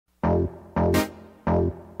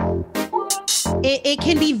It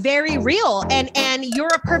can be very real. And you're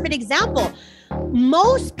a perfect example.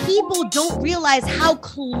 Most people don't realize how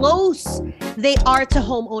close they are to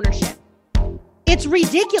home ownership. It's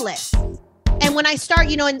ridiculous. And when I start,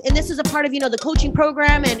 and this is a part of, the coaching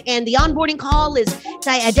program and the onboarding call is to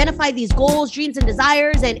identify these goals, dreams, and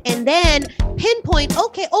desires, and then pinpoint,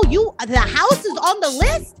 okay, the house is on the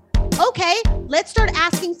list. Okay, let's start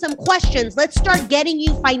asking some questions. Let's start getting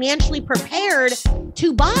you financially prepared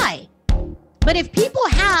to buy. But if people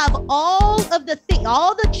have all the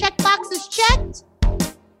check boxes checked,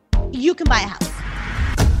 you can buy a house.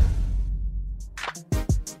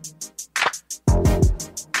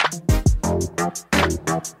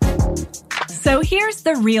 So here's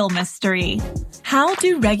the real mystery. How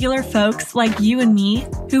do regular folks like you and me,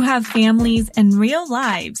 who have families and real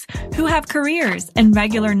lives, who have careers and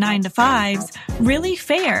regular 9-to-5s, really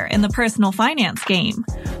fare in the personal finance game?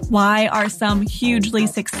 Why are some hugely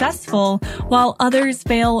successful while others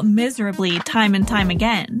fail miserably time and time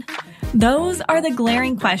again? Those are the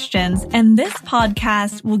glaring questions, and this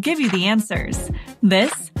podcast will give you the answers.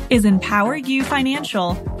 This is Empower You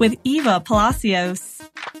Financial with Eva Palacios.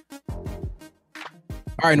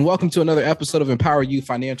 All right, and welcome to another episode of Empower You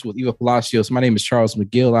Financial with Eva Palacios. My name is Charles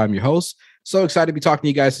McGill. I'm your host. So excited to be talking to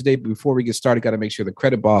you guys today. But before we get started, got to make sure the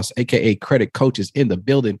credit boss, aka credit coach, is in the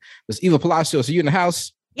building. Miss Eva Palacios, are you in the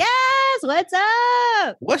house? Yes. What's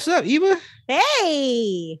up? What's up, Eva?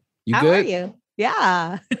 Hey. You How good? are you?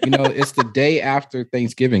 Yeah. It's the day after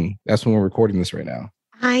Thanksgiving. That's when we're recording this right now.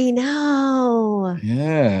 I know.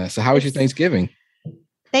 Yeah. So how was your Thanksgiving?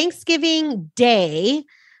 Thanksgiving Day.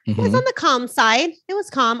 It was on the calm side. It was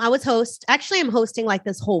calm. I was host. Actually, I'm hosting like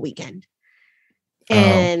this whole weekend.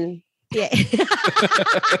 And yeah.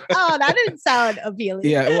 Oh, that didn't sound appealing.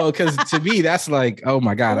 Yeah. Well, because to me, that's like, oh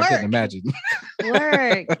my God, I couldn't imagine.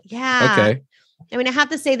 Work. Yeah. Okay. I mean, I have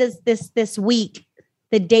to say this week,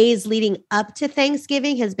 the days leading up to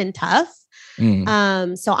Thanksgiving has been tough.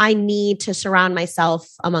 So I need to surround myself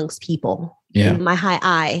amongst people. Yeah. My high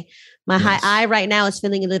eye right now is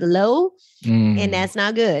feeling a little low, and that's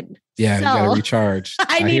not good. Yeah, so, you gotta recharge.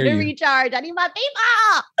 I need to recharge. I need my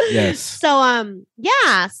people. Yes. So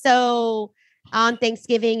on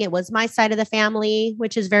Thanksgiving, it was my side of the family,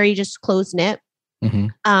 which is very just close knit.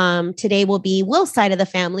 Today will be Will's side of the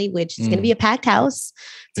family, which is going to be a packed house.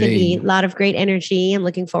 It's going to be a lot of great energy. I'm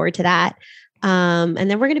looking forward to that. And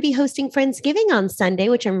then we're going to be hosting Friendsgiving on Sunday,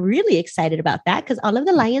 which I'm really excited about that because all of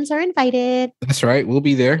the Lions are invited. That's right. We'll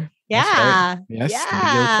be there. Yeah. Right. Yes. Yeah.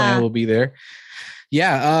 The plan will be there.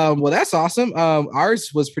 Yeah. Well, that's awesome.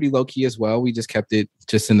 Ours was pretty low key as well. We just kept it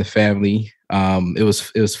just in the family. It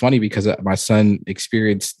was funny because my son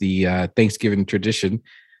experienced the Thanksgiving tradition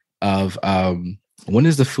of when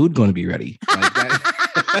is the food going to be ready? Like that.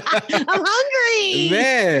 I'm hungry,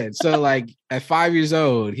 man. So like at 5 years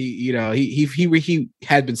old, he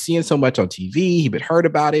had been seeing so much on TV. He'd been heard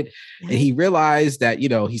about it, and he realized that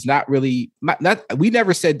he's not really not. We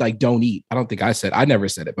never said like don't eat. I don't think I never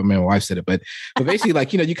said it, but my wife said it. But basically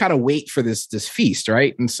like you kind of wait for this feast,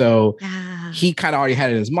 right? And so he kind of already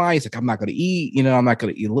had it in his mind. He's like, I'm not going to eat. I'm not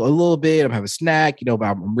going to eat a little bit. I'm having a snack. But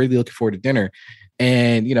I'm really looking forward to dinner.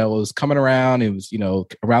 And, it was coming around. It was,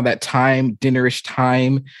 around that time, dinnerish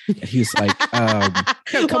time. And he's like,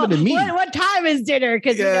 coming to me. What time is dinner?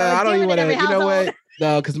 Because I don't even want to,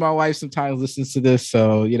 No, because my wife sometimes listens to this.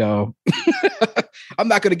 So, I'm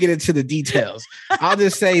not going to get into the details. I'll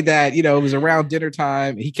just say that, it was around dinner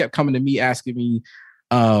time. He kept coming to me, asking me,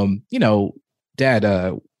 Dad, when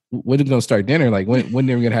are we going to start dinner? Like, when are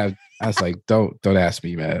we going to have? I was like, don't ask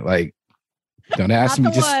me, man. Like, don't ask me.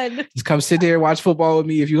 Just come sit there and watch football with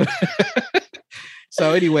me if you want.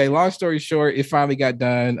 So anyway, long story short, it finally got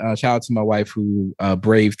done. Shout out to my wife who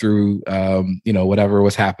braved through, whatever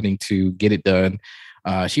was happening to get it done.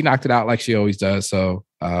 She knocked it out like she always does. So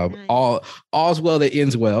nice. All's well that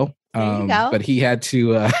ends well. But he had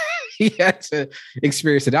to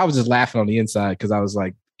experience it. I was just laughing on the inside because I was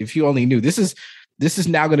like, if you only knew, this is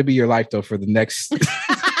now going to be your life though for the next.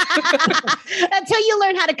 Until you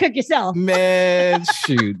learn how to cook yourself. Man,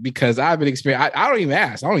 shoot, because I've been experiencing. I don't even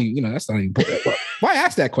ask. I don't even, that's not even. Why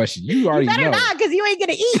ask that question? You already know. Not, because you ain't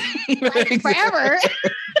going to eat forever.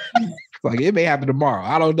 Like it may happen tomorrow.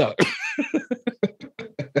 I don't know.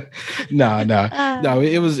 No.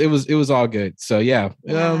 It was all good. So yeah.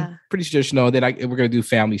 Pretty traditional. Then we're gonna do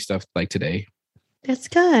family stuff like today. That's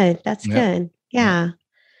good. That's good. Yeah.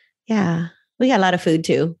 We got a lot of food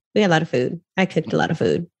too. I cooked a lot of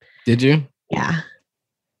food. Did you? Yeah.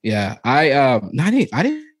 Yeah. I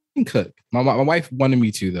didn't cook. My wife wanted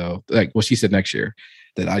me to though. Like, well, she said next year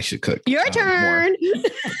that I should cook. Your turn.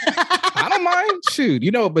 I don't mind. shoot,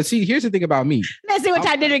 but see, here's the thing about me. Let's see what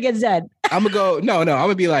time dinner gets done. I'm gonna go. No, I'm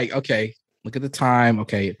gonna be like, okay, look at the time.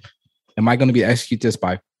 Okay, am I gonna be execute this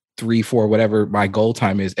by 3, 4, whatever my goal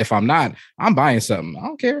time is? If I'm not, I'm buying something. I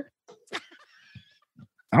don't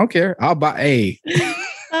care. I'll buy.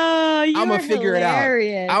 I'm gonna figure it out.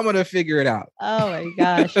 I'm gonna figure it out. Oh my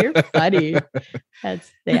gosh, you're funny.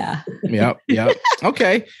 Yep.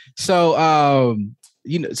 Okay. So,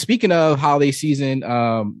 speaking of holiday season,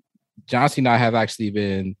 Johnsy and I have actually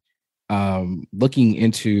been looking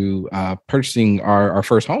into purchasing our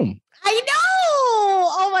first home. I know.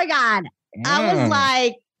 Oh my God. I was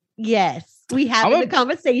like, yes, we have a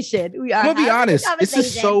conversation. I'm gonna be honest. This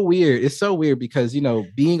is so weird. It's so weird because,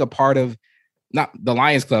 being a part of not the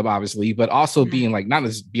Lions Club, obviously, but also being like, not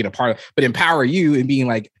just being a part of, but Empower You and being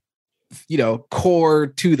like, core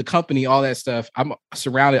to the company, all that stuff. I'm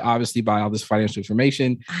surrounded obviously by all this financial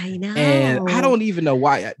information. I know. And I don't even know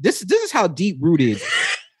why. This is how deep rooted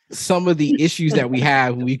some of the issues that we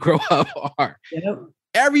have when we grow up are. Yep.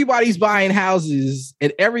 Everybody's buying houses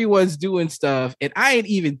and everyone's doing stuff. And I ain't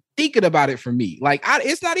even thinking about it for me. Like,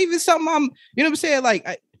 it's not even something I'm, what I'm saying?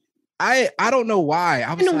 Like, I don't know why.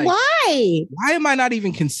 I was like, why am I not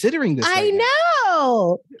even considering this? I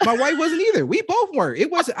know. My wife wasn't either. We both weren't. It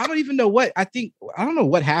wasn't. I don't even know what. I don't know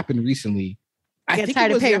what happened recently. I think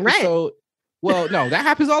it was paying rent. Well, no, that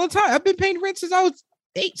happens all the time. I've been paying rent since I was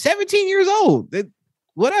 17 years old.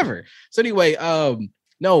 Whatever. So anyway, it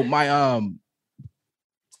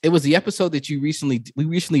was the episode that we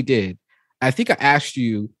recently did. I think I asked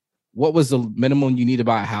you what was the minimum you need to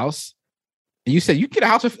buy a house. And you said you get a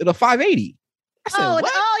house with a 580. I said, what?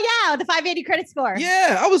 The 580 credit score.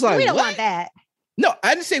 Yeah, I was like, we don't want that. No,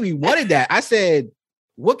 I didn't say we wanted that. I said,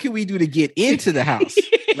 what can we do to get into the house?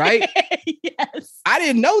 Right? Yes. I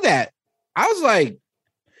didn't know that. I was like,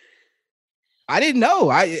 I didn't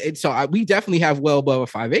know. We definitely have well above a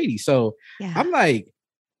 580. So yeah. I'm like,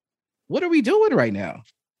 what are we doing right now?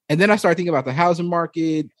 And then I started thinking about the housing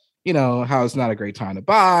market. How it's not a great time to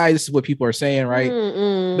buy. This is what people are saying, right?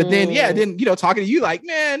 Mm-mm. But then, talking to you like,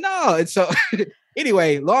 man, no. And so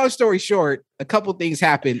anyway, long story short, a couple things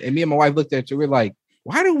happened and me and my wife looked at each other. We're like,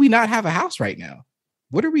 why do we not have a house right now?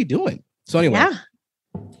 What are we doing? So anyway,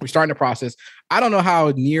 we're starting the process. I don't know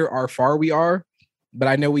how near or far we are, but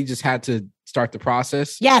I know we just had to start the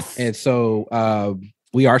process. Yes. And so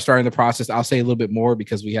we are starting the process. I'll say a little bit more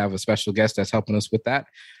because we have a special guest that's helping us with that.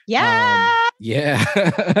 Yeah.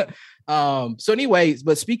 So anyways,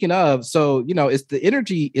 but speaking of, so, it's the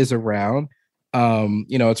energy is around,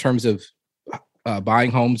 in terms of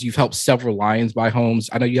buying homes. You've helped several Lions buy homes.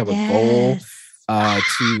 I know you have a goal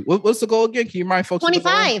what's the goal again? Can you remind folks?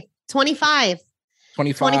 25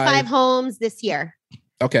 homes this year.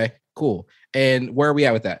 Okay, cool. And where are we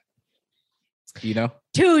at with that?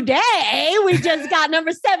 Today, we just got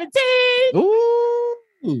number 17. Ooh,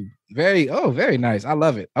 very nice. I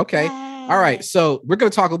love it. Okay. All right. So we're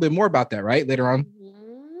going to talk a little bit more about that, right? Later on.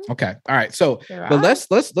 Mm-hmm. Okay. All right. So, but let's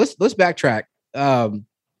backtrack.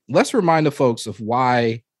 Let's remind the folks of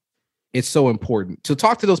why it's so important to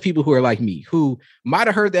talk to those people who are like me, who might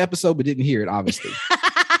have heard the episode, but didn't hear it, obviously.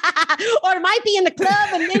 Or might be in the club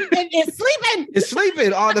and then it's sleeping. It's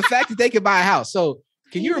sleeping on the fact that they can buy a house. So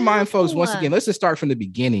can you remind folks once again, let's just start from the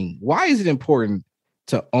beginning. Why is it important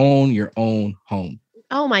to own your own home?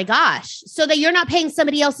 Oh my gosh. So that you're not paying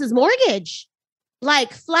somebody else's mortgage,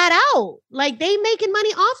 like flat out, like they making money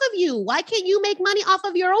off of you. Why can't you make money off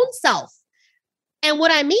of your own self? And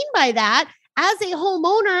what I mean by that, as a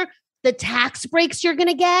homeowner, the tax breaks you're going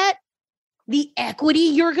to get, the equity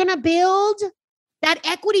you're going to build, that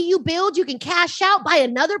equity you build, you can cash out, buy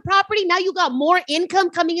another property. Now you got more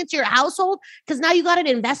income coming into your household because now you got an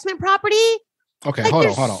investment property. Okay, like hold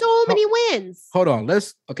on. So many wins. Hold on.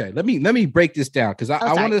 Let me break this down because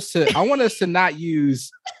I want us to not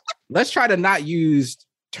use. Let's try to not use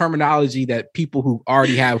terminology that people who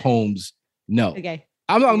already have homes know. Okay,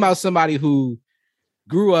 I'm talking about somebody who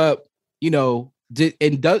grew up,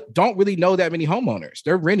 don't really know that many homeowners.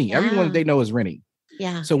 They're renting. Yeah. Everyone they know is renting.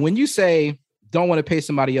 Yeah. So when you say don't want to pay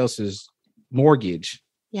somebody else's mortgage,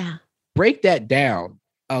 break that down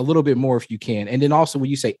a little bit more if you can. And then also when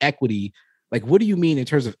you say equity, like, what do you mean in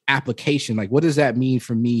terms of application? Like, what does that mean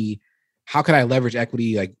for me? How can I leverage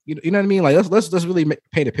equity? Like, you know what I mean? Like, let's really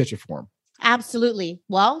paint a picture for them. Absolutely.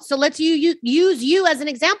 Well, so let's use you as an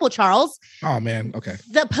example, Charles. Oh man. Okay.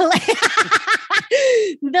 The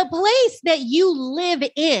place that you live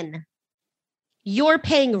in, you're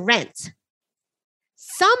paying rent.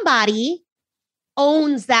 Somebody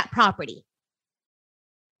owns that property.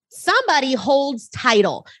 Somebody holds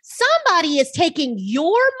title. Somebody is taking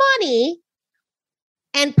your money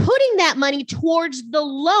and putting that money towards the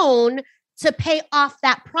loan to pay off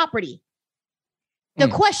that property. The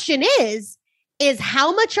question is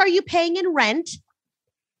how much are you paying in rent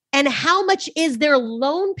and how much is their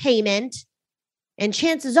loan payment? And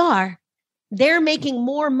chances are they're making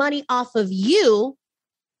more money off of you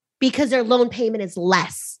because their loan payment is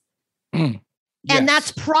less. Yes. And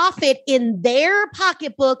that's profit in their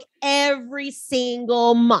pocketbook every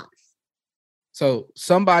single month. So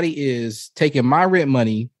somebody is taking my rent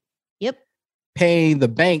money, paying the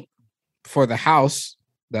bank for the house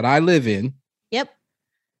that I live in,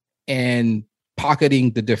 and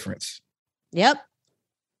pocketing the difference.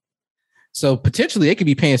 So potentially they could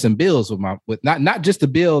be paying some bills with not just the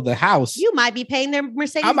bill, the house. You might be paying their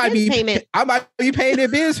Mercedes-Benz payment. I might be paying their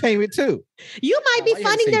Benz payment too. You might be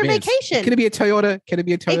funding their vacation. Can it be a Toyota? It could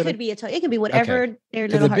be a Toyota. It can be whatever their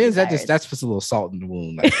little heart desires. Because the Benz, that's just a little salt in the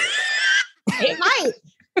wound. It might.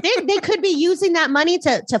 They could be using that money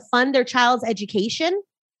to fund their child's education,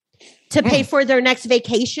 to pay for their next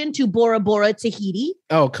vacation to Bora Bora, Tahiti.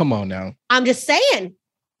 Oh, come on now. I'm just saying.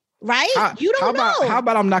 Right? You don't know. How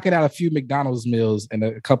about I'm knocking out a few McDonald's meals and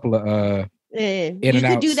a couple of you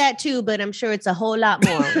could do that too, but I'm sure it's a whole lot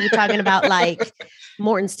more. We're talking about like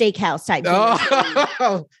Morton Steakhouse type.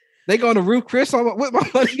 Oh, they going to Ruth Chris with my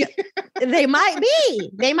money? They might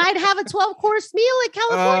be. They might have a 12-course meal at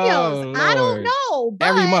California's. I don't know. But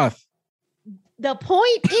every month. The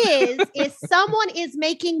point is someone is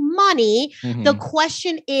making money. The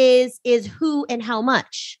question is who and how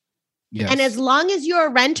much. Yes. And as long as you're a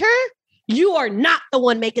renter, you are not the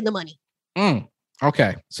one making the money.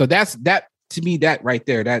 Okay. So that's that to me, that right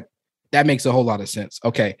there, that makes a whole lot of sense.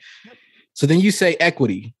 Okay. So then you say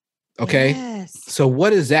equity. Okay. Yes. So what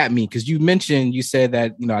does that mean? Because you said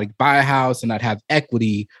that, I'd buy a house and I'd have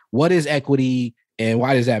equity. What is equity and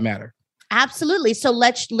why does that matter? Absolutely. So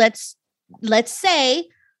let's say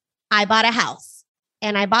I bought a house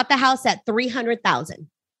and I bought the house at $300,000.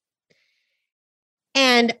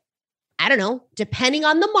 And I don't know, depending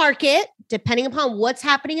on the market, depending upon what's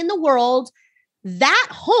happening in the world, that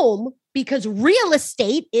home, because real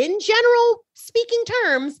estate in general speaking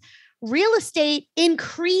terms, real estate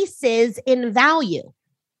increases in value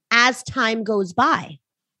as time goes by.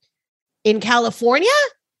 In California,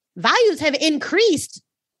 values have increased,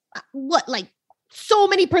 so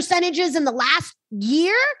many percentages in the last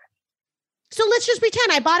year? So let's just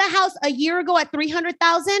pretend I bought a house a year ago at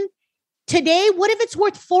 $300,000. Today, what if it's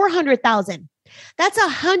worth $400,000? That's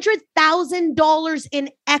 $100,000 in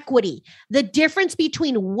equity. The difference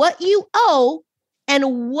between what you owe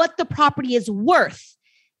and what the property is worth.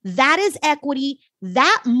 That is equity.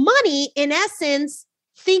 That money, in essence,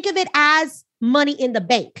 think of it as money in the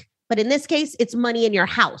bank. But in this case, it's money in your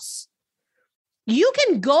house. You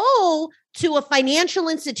can go to a financial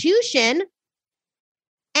institution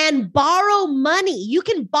and borrow money. You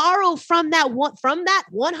can borrow from that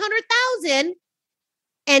 100,000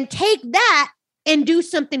 and take that and do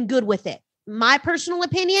something good with it. My personal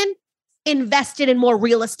opinion, invest it in more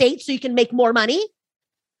real estate so you can make more money.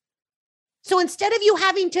 So instead of you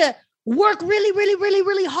having to work really, really, really,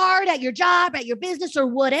 really hard at your job, at your business or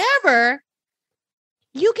whatever,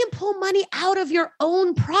 you can pull money out of your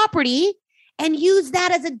own property and use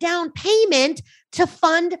that as a down payment to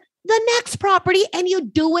fund the next property, and you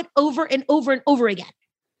do it over and over and over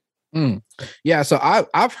again. Yeah. So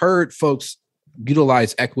I've heard folks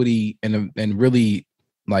utilize equity in really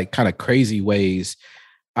like kind of crazy ways.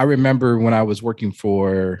 I remember when I was working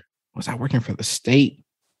for the state?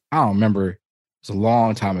 I don't remember. It was a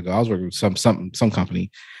long time ago. I was working with some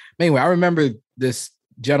company. Anyway, I remember this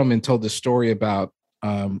gentleman told the story about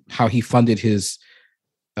how he funded his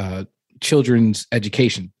children's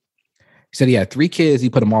education. He said he had 3 kids. He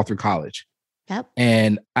put them all through college. Yep.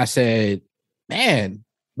 And I said, man,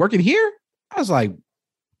 working here? I was like,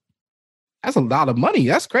 that's a lot of money.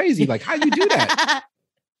 That's crazy. Like, how you do that?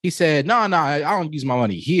 He said, no, I don't use my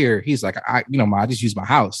money here. He's like, I just use my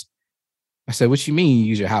house. I said, what you mean you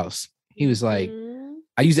use your house? He was like,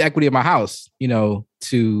 I use the equity of my house,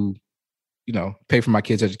 to, pay for my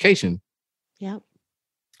kids' education. Yep.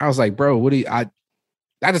 I was like, bro, at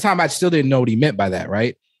the time I still didn't know what he meant by that.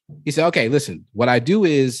 Right. He said, okay, listen, what I do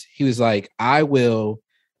is, he was like, I will,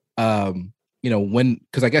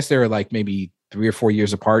 because I guess they were like maybe 3 or 4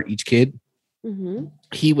 years apart, each kid,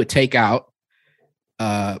 he would take out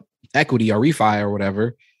equity or refi or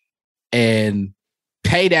whatever and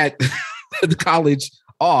pay that the college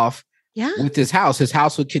off with his house. His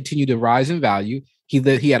house would continue to rise in value. He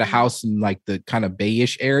had a house in like the kind of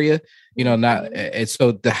Bayish area, and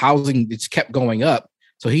so the housing, it's kept going up.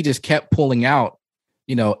 So he just kept pulling out,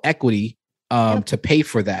 equity to pay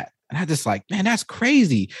for that. And I just like, man, that's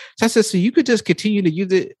crazy. So I said, so you could just continue to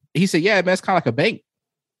use it. He said, yeah, man, it's kind of like a bank.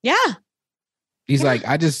 Yeah. He's like,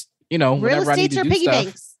 I just, real whenever I need to do piggy stuff.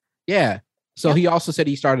 Banks. Yeah. So he also said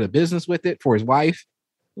he started a business with it for his wife.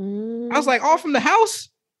 I was like, all from the house.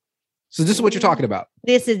 So this is what you're talking about.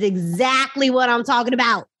 This is exactly what I'm talking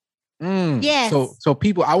about. Yes. So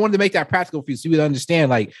people, I wanted to make that practical for you so you would understand.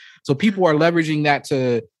 Like, so people are leveraging that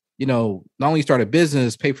to, not only start a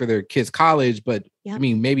business, pay for their kids' college, but I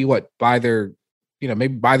mean, maybe buy their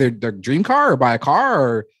dream car or buy a car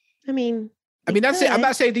or. That's it. I'm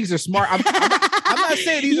not saying these are smart. I'm not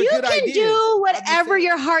saying these are good ideas. You can do whatever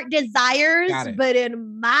your heart desires, but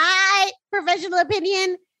in my professional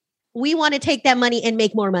opinion, we want to take that money and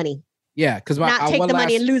make more money. Yeah, because not take the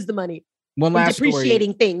money and lose the money. One last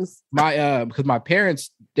depreciating story. Things. Because my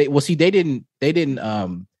parents, they didn't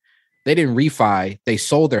refi. They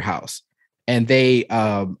sold their house, and they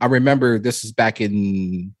I remember this is back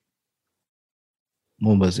in.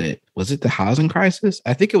 When was it? Was it the housing crisis?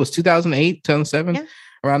 I think it was 2008, 2007,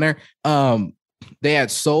 around there. They had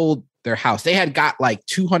sold their house. They had got like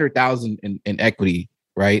 $200,000 in equity,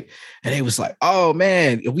 right? And it was like, oh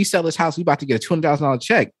man, if we sell this house, we about to get a $200,000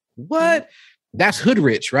 check. What? That's hood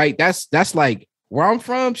rich, right? That's like where I'm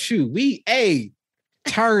from. Shoot,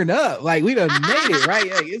 turn up. Like we done made it,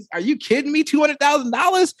 right? Like, are you kidding me?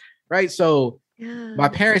 $200,000, right? So my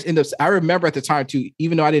parents I remember at the time too,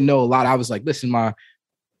 even though I didn't know a lot, I was like, listen,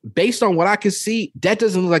 based on what I could see, that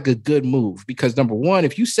doesn't look like a good move because number one,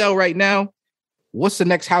 if you sell right now, what's the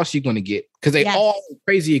next house you're going to get? Because they all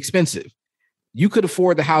crazy expensive. You could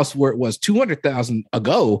afford the house where it was $200,000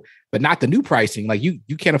 ago, but not the new pricing. Like you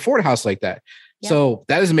can't afford a house like that. Yep. So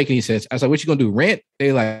that doesn't make any sense. I was like, what you going to do? Rent?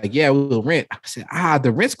 They're like, yeah, we'll rent. I said,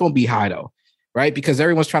 the rent's going to be high though. Right. Because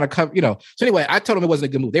everyone's trying to cover, So anyway, I told them it wasn't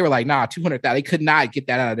a good move. They were like, nah, $200,000. They could not get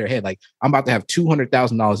that out of their head. Like I'm about to have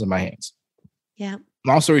 $200,000 in my hands. Yeah.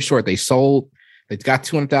 Long story short, they sold, they got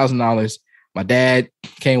 $200,000. My dad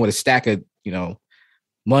came with a stack of,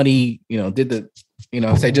 money, did the,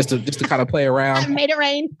 say just to kind of play around. Made it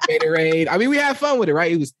rain. I mean, we had fun with it,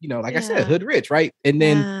 right? It was, like I said, hood rich, right? And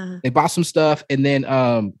then they bought some stuff. And then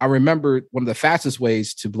I remember one of the fastest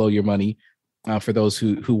ways to blow your money, for those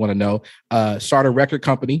who want to know, start a record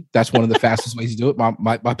company. That's one of the fastest ways to do it.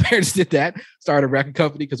 My parents did that, start a record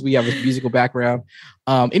company because we have a musical background.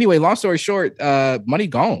 Anyway, long story short, money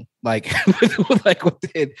gone. Like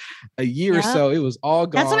within a year or so, it was all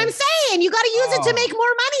gone. That's what I'm saying. You got to use it to make more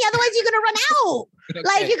money. Otherwise, you're going to run out.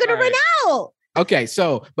 Like you're going to run out. Okay.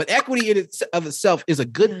 So, but equity in of itself is a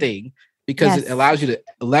good thing because it allows you to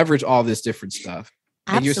leverage all this different stuff.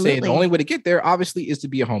 Absolutely. And you're saying the only way to get there, obviously, is to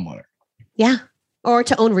be a homeowner. Yeah. Or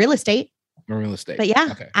to own real estate. But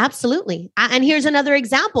absolutely. And here's another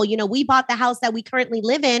example. We bought the house that we currently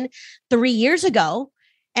live in 3 years ago.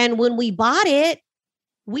 And when we bought it,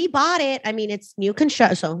 I mean, it's new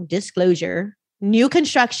construction. So disclosure, new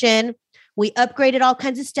construction. We upgraded all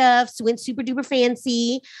kinds of stuff. So went super duper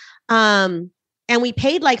fancy. And we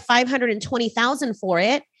paid like $520,000 for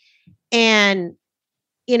it. And,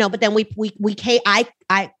 but then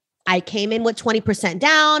I came in with 20%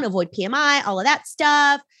 down, avoid PMI, all of that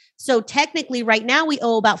stuff. So technically right now we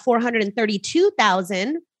owe about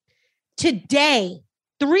 $432,000. Today,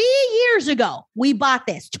 3 years ago, we bought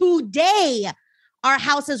this. Today, our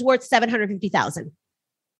house is worth $750,000.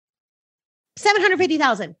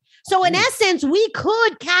 $750,000. So in essence, we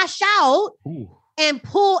could cash out and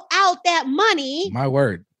pull out that money. My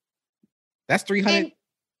word. That's 300.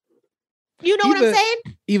 You know what I'm saying?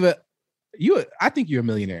 Eva, I think you're a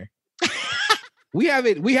millionaire. We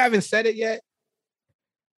haven't said it yet.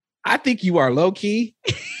 I think you are low key.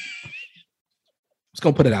 Just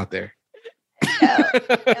gonna put it out there.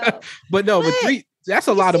 But that's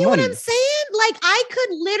a lot of money. What I'm saying? Like I could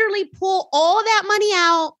literally pull all that money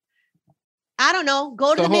out. I don't know,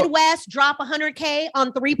 go to the Midwest, drop $100K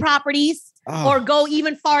on 3 properties, or go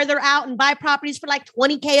even farther out and buy properties for like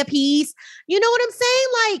 $20K a piece. You know what I'm saying?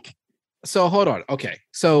 Like, so hold on. Okay.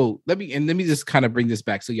 So let me just kind of bring this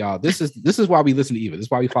back. So y'all, this is why we listen to Eva. This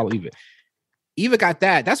is why we follow Eva. Eva got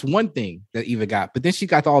that. That's one thing that Eva got, but then she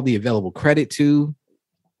got all the available credit too.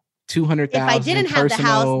 200,000. If I didn't have the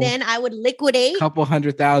house, then I would liquidate. Couple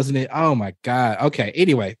 $100,000. Oh my God. Okay.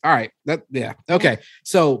 Anyway. All right. Okay.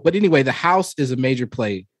 So, but anyway, the house is a major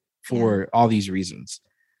play for all these reasons.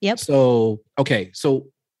 Yep. So, okay. So,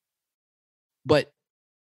 but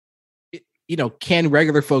can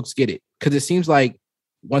regular folks get it? Because it seems like,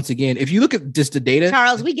 once again, if you look at just the data,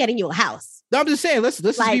 Charles, we getting you a house. No, I'm just saying, let's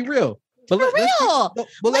just be real. But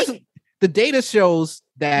the data shows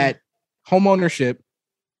that home ownership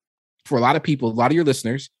for a lot of people, a lot of your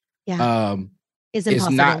listeners, is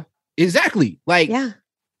impossible. Exactly. Like, yeah.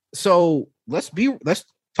 So let's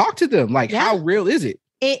talk to them. Like, how real is it?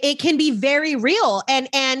 It can be very real.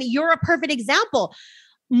 And you're a perfect example.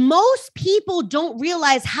 Most people don't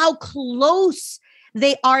realize how close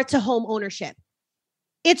they are to home ownership.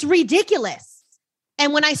 It's ridiculous.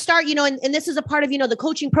 And when I start, and this is a part of, the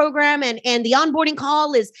coaching program and the onboarding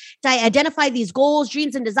call is to identify these goals,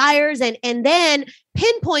 dreams, and desires, and then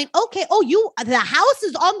pinpoint, okay, the house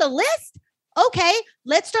is on the list. Okay,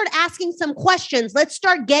 let's start asking some questions. Let's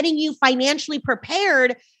start getting you financially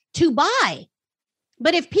prepared to buy.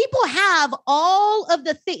 But if people have all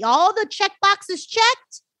the check boxes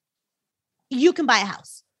checked, you can buy a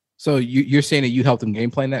house. So you're saying that you helped them game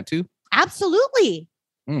plan that too? Absolutely.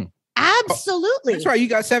 Absolutely. Oh, that's right. You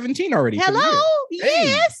got 17 already. Hello.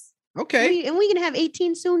 Yes. Hey. Okay. And we're going to have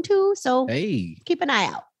 18 soon too. So keep an eye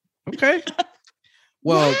out. Okay.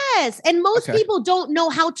 Well, yes. And most people don't know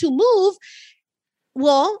how to move.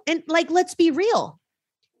 Well, and let's be real.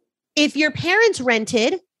 If your parents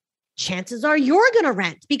rented, chances are you're going to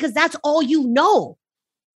rent because that's all you know.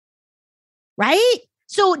 Right?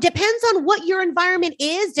 So it depends on what your environment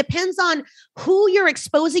is, depends on who you're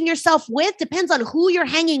exposing yourself with, depends on who you're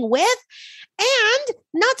hanging with. And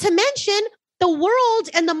not to mention, the world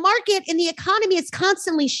and the market and the economy is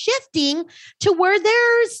constantly shifting to where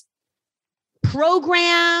there's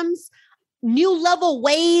programs, new level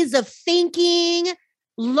ways of thinking,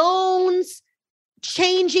 loans,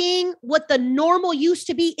 changing what the normal used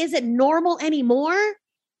to be isn't normal anymore.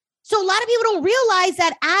 So a lot of people don't realize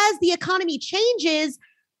that as the economy changes,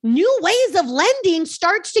 new ways of lending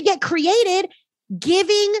starts to get created,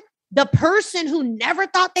 giving the person who never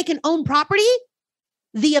thought they can own property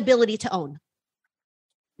the ability to own.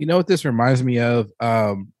 You know what this reminds me of?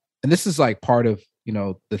 And this is like part of,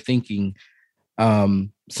 the thinking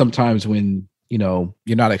sometimes when, you're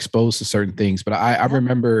not exposed to certain things. But I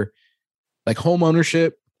remember like home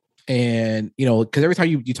ownership and, because every time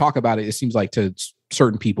you talk about it, it seems like to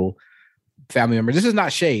certain people, family members, this is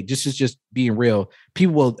not shade. This is just being real.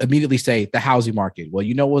 People will immediately say the housing market. Well,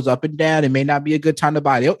 what's up and down. It may not be a good time to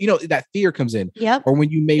buy. That fear comes in. Yep. Or when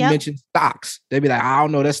you may mention stocks, they'd be like, I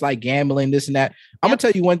don't know. That's like gambling, this and that. I'm going to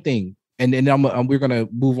tell you one thing, and then we're going to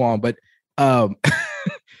move on. But I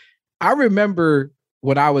remember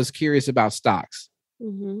when I was curious about stocks,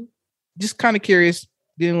 just kind of curious,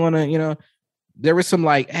 didn't want to, there was some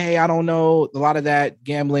like, hey, I don't know, a lot of that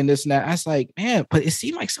gambling, this and that. I was like, man, but it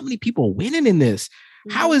seemed like so many people winning in this.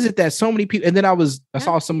 How is it that so many people? And then I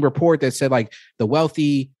saw some report that said like the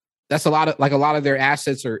wealthy, that's a lot of their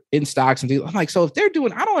assets are in stocks and things. I'm like, so if they're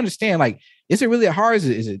doing, I don't understand. Like, is it really hard?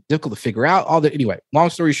 Is it difficult to figure out anyway, long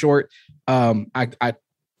story short, I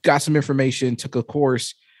got some information, took a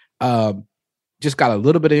course, just got a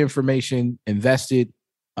little bit of information, invested,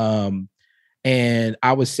 and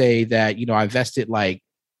I would say that, I invested like,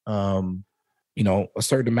 a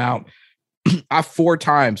certain amount. I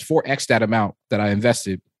 4x that amount that I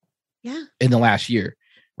invested in the last year.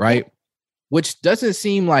 Right. Which doesn't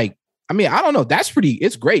seem like, I don't know.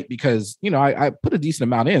 It's great because, I put a decent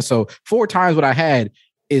amount in. So 4 times what I had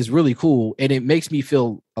is really cool. And it makes me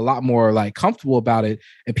feel a lot more like comfortable about it.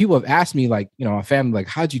 And people have asked me like, my family, like,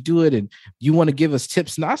 how'd you do it? And you want to give us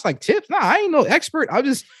tips? And I was like, tips? Nah, I ain't no expert. I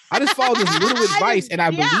just followed this little advice and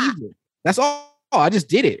I believed it. That's all. I just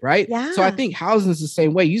did it. Right. Yeah. So I think housing is the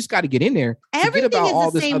same way. You just got to get in there. Everything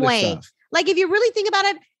is the same way. Stuff. Like if you really think about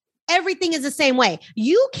it, everything is the same way.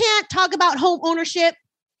 You can't talk about home ownership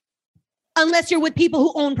unless you're with people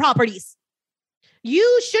who own properties.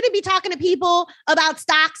 You shouldn't be talking to people about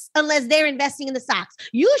stocks unless they're investing in the stocks.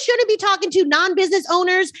 You shouldn't be talking to non-business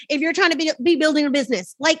owners if you're trying to be building a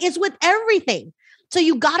business. Like it's with everything. So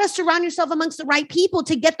you got to surround yourself amongst the right people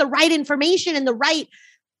to get the right information and the right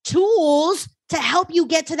tools to help you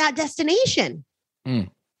get to that destination. Okay.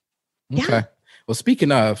 Yeah. Well,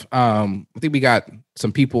 speaking of, I think we got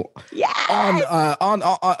some people on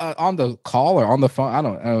the call or on the phone. I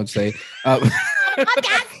don't say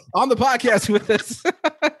on the podcast with us.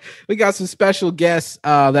 We got some special guests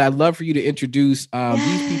that I'd love for you to introduce.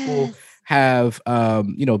 These people have, well,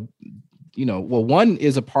 one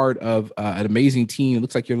is a part of an amazing team. It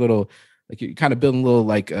looks like you're kind of building a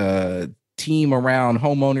little team around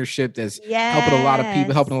home ownership that's helping a lot of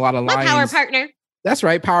people, helping a lot of Lions. My power partner. That's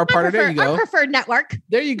right. Power partner. There you go. Our preferred network.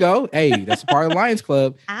 There you go. Hey, that's a part of the Lions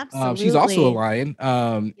Club. Absolutely. She's also a Lion.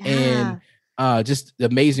 And just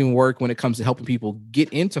amazing work when it comes to helping people get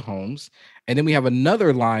into homes. And then we have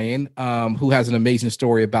another Lion who has an amazing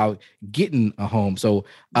story about getting a home. So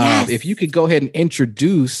if you could go ahead and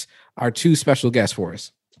introduce our 2 special guests for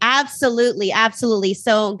us. Absolutely. Absolutely.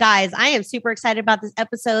 So guys, I am super excited about this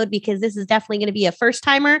episode because this is definitely going to be a first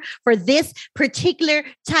timer for this particular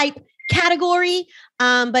type category.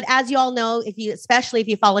 But as you all know, especially if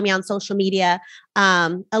you follow me on social media,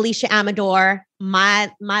 Alicia Amador, my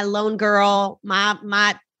lone girl,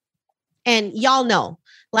 and y'all know,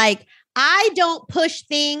 like, I don't push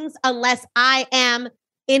things unless I am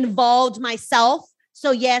involved myself.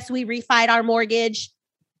 So yes, we refied our mortgage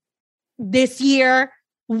this year.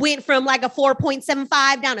 Went from like a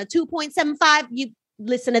 4.75 down to 2.75. You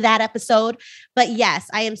listen to that episode. But yes,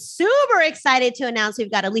 I am super excited to announce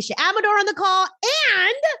we've got Alicia Amador on the call,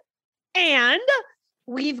 and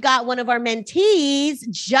we've got one of our mentees,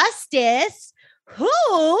 Justice,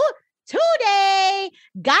 who today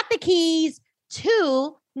got the keys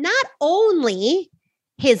to not only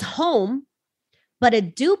his home, but a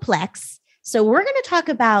duplex. So we're going to talk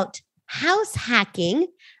about house hacking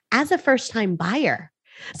as a first-time buyer.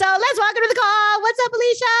 So let's welcome to the call. What's up,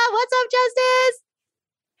 Alicia? What's up, Justice?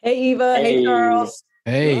 Hey, Eva. Hey, Charles.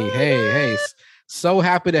 Hey. So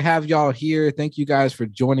happy to have y'all here. Thank you guys for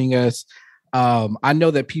joining us. I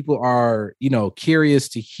know that people are, curious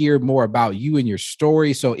to hear more about you and your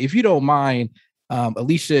story. So if you don't mind,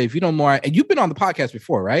 Alicia, if you don't mind, and you've been on the podcast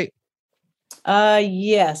before, right?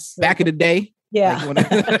 Yes. Back in the day. Yeah.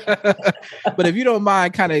 But if you don't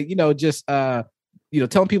mind, kind of, just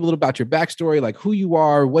telling people a little about your backstory, like who you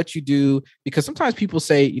are, what you do, because sometimes people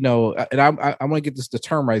say, and I want to get the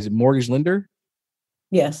term right. Is it mortgage lender?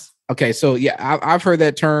 Yes. Okay. So yeah, I've heard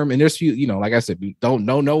that term, and there's few, like I said, we don't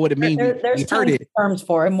know what it means. There's tons of terms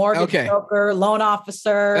for it. Mortgage broker, loan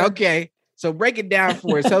officer. Okay. So break it down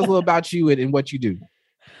for us. Tell us a little about you and what you do.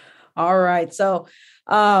 All right. So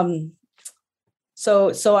I'm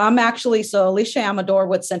actually Alicia Amador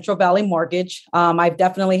with Central Valley Mortgage. I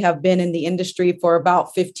definitely have been in the industry for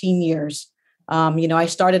about 15 years. I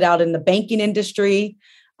started out in the banking industry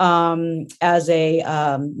as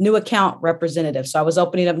a new account representative. So I was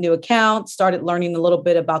opening up new accounts, started learning a little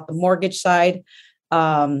bit about the mortgage side.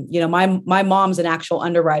 My mom's an actual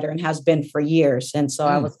underwriter and has been for years. And so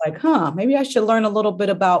I was like, maybe I should learn a little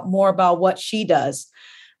bit more about what she does.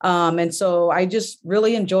 And so I just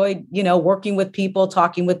really enjoyed, working with people,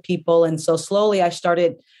 talking with people. And so slowly I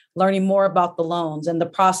started learning more about the loans and the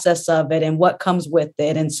process of it and what comes with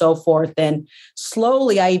it and so forth. And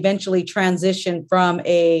slowly I eventually transitioned from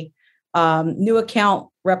a new account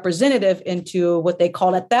representative into what they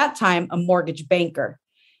called at that time a mortgage banker.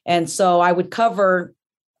 And so I would cover,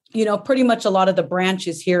 pretty much a lot of the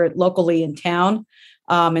branches here locally in town.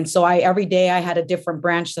 And so every day I had a different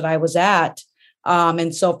branch that I was at.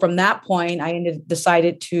 And so from that point, I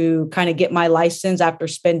decided to kind of get my license after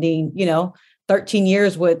spending, 13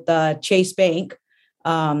 years with Chase Bank,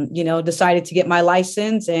 decided to get my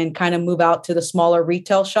license and kind of move out to the smaller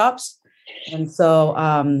retail shops. And so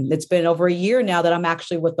it's been over a year now that I'm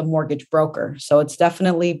actually with the mortgage broker. So it's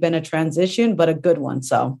definitely been a transition, but a good one.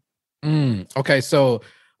 So. Okay. So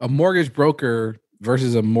a mortgage broker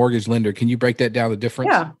versus a mortgage lender. Can you break that down, the difference?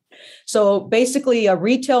 Yeah. So basically a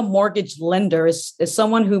retail mortgage lender is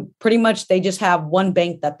someone who pretty much they just have one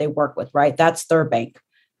bank that they work with, right? That's their bank.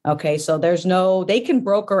 Okay. So they can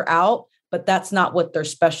broker out, but that's not what their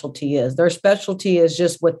specialty is. Their specialty is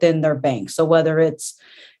just within their bank. So whether it's,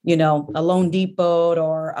 a Loan Depot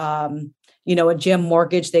or, a Gem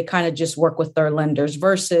Mortgage, they kind of just work with their lenders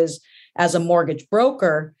versus as a mortgage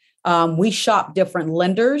broker, we shop different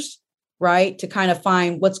lenders, right? To kind of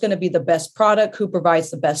find what's going to be the best product, who provides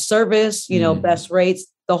the best service, best rates,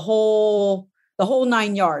 the whole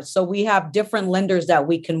 9 yards. So we have different lenders that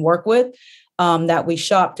we can work with, that we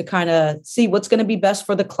shop to kind of see what's going to be best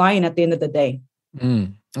for the client at the end of the day.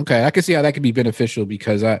 Okay. I can see how that could be beneficial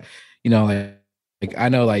because I know,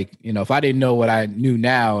 if I didn't know what I knew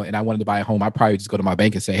now and I wanted to buy a home, I'd probably just go to my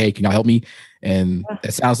bank and say, hey, can y'all help me? And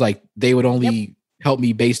it sounds like they would only help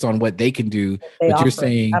me based on what they can do. But you're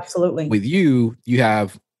saying absolutely with you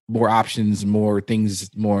have more options, more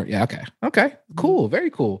things, more. Yeah. Okay. Cool.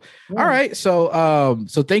 Very cool. Yeah. All right. So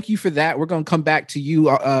thank you for that. We're going to come back to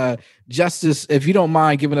you, Justice, if you don't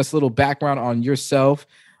mind giving us a little background on yourself,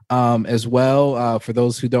 as well, for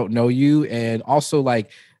those who don't know you. And also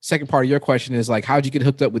second part of your question is how'd you get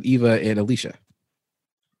hooked up with Eva and Alicia?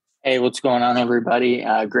 Hey, what's going on, everybody?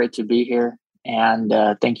 Great to be here. And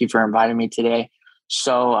thank you for inviting me today.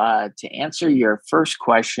 So to answer your first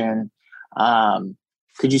question,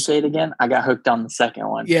 could you say it again? I got hooked on the second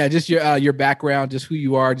one. Yeah, just your background, just who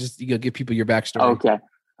you are, just give people your backstory. Okay.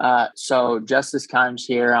 So Justice Kimes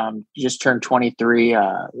here. Just turned 23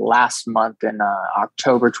 last month in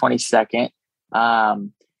October 22nd.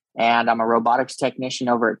 and I'm a robotics technician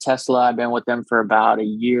over at Tesla. I've been with them for about a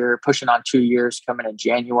year, pushing on 2 years, coming in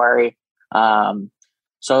January.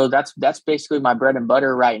 So that's basically my bread and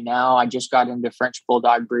butter right now. I just got into French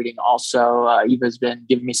Bulldog breeding also. Eva's been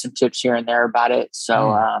giving me some tips here and there about it.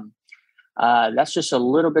 So that's just a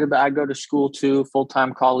little bit about, I go to school too,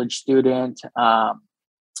 full-time college student.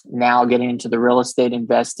 Now getting into the real estate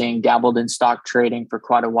investing, dabbled in stock trading for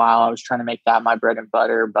quite a while. I was trying to make that my bread and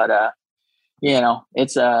butter, but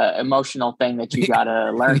it's a emotional thing that you got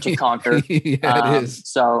to learn to conquer. Yeah, it is.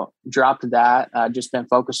 So dropped that, just been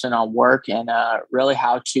focusing on work and really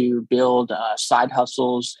how to build side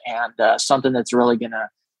hustles and something that's really going to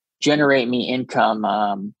generate me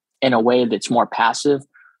income in a way that's more passive.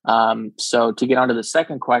 So to get onto the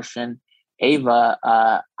second question, Ava,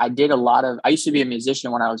 I used to be a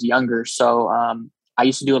musician when I was younger. So I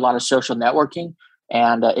used to do a lot of social networking.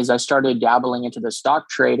 And as I started dabbling into the stock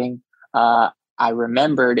trading, I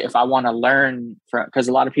remembered if I want to learn from, because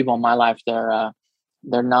a lot of people in my life, they're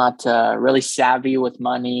not really savvy with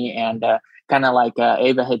money, and kind of like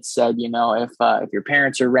Ava had said, if your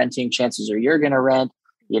parents are renting, chances are you're going to rent.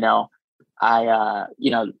 You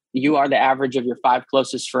are the average of your 5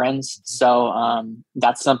 closest friends. So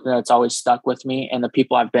that's something that's always stuck with me. And the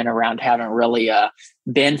people I've been around haven't really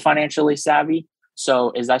been financially savvy. So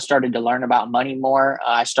as I started to learn about money more,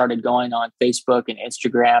 I started going on Facebook and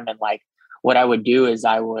Instagram, and what I would do is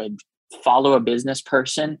I would follow a business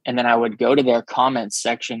person, and then I would go to their comments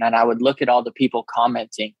section and I would look at all the people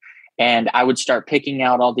commenting, and I would start picking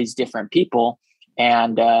out all these different people.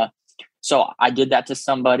 And so I did that to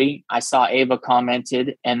somebody. I saw Ava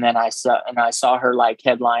commented, and then I saw her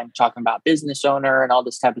headline talking about business owner and all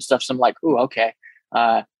this type of stuff. So I'm like, ooh, okay.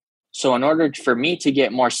 So in order for me to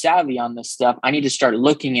get more savvy on this stuff, I need to start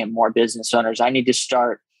looking at more business owners. I need to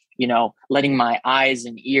start, letting my eyes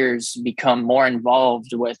and ears become more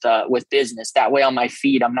involved with business. That way on my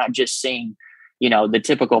feed, I'm not just seeing, the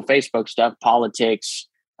typical Facebook stuff, politics,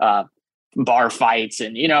 bar fights,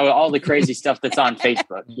 and, all the crazy stuff that's on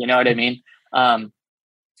Facebook. You know what I mean?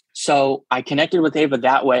 So I connected with Ava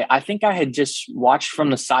that way. I think I had just watched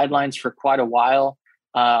from the sidelines for quite a while,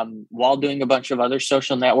 while doing a bunch of other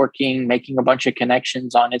social networking, making a bunch of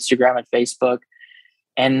connections on Instagram and Facebook.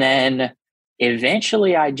 And then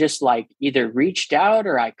eventually I just either reached out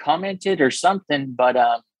or I commented or something, but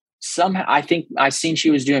somehow I think I seen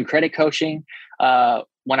she was doing credit coaching.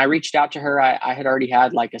 When I reached out to her, I had already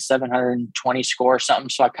had a 720 score or something.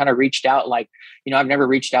 So I kind of reached out I've never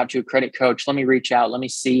reached out to a credit coach. Let me reach out. Let me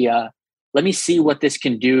see what this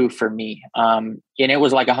can do for me. And it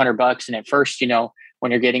was $100. And at first,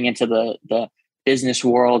 when you're getting into the business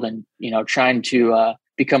world and, trying to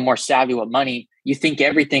become more savvy with money, you think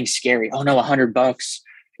everything's scary. Oh no, $100.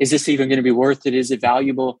 Is this even going to be worth it? Is it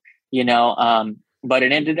valuable? But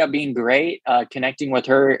it ended up being great. Connecting with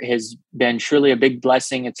her has been truly a big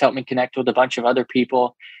blessing. It's helped me connect with a bunch of other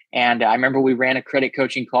people. And I remember we ran a credit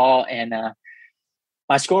coaching call, and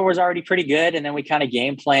my score was already pretty good. And then we kind of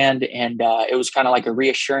game planned, and it was kind of like a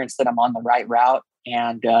reassurance that I'm on the right route.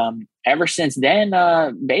 And ever since then,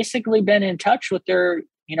 basically been in touch with her,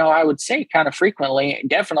 I would say kind of frequently,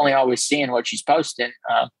 definitely always seeing what she's posting.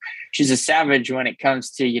 She's a savage when it comes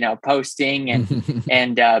to, posting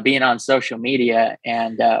and being on social media,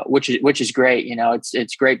 and which is great.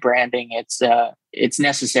 It's great branding. It's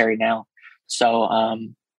necessary now. So,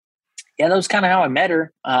 that was kind of how I met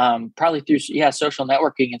her. Probably through, social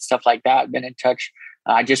networking and stuff like that. Been in touch.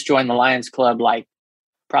 I just joined the Lions Club,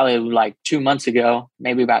 probably 2 months ago,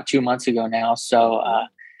 maybe about 2 months ago now. So,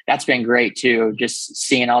 that's been great too. Just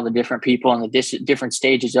seeing all the different people in the different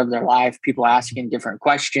stages of their life, people asking different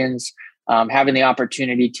questions, having the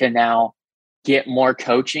opportunity to now get more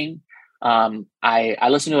coaching. I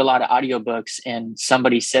listen to a lot of audiobooks, and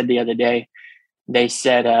somebody said the other day, they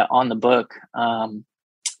said on the book,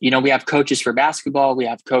 we have coaches for basketball, we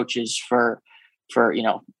have coaches for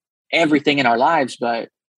everything in our lives, but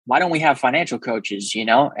why don't we have financial coaches?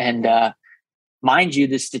 And mind you,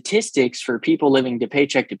 the statistics for people living to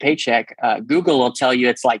paycheck, Google will tell you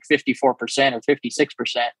it's 54% or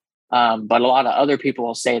 56%. But a lot of other people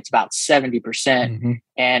will say it's about 70%. Mm-hmm.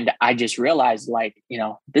 And I just realized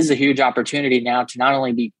this is a huge opportunity now to not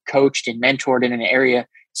only be coached and mentored in an area,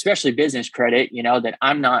 especially business credit, that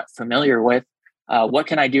I'm not familiar with. What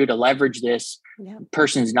can I do to leverage this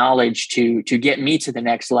person's knowledge to get me to the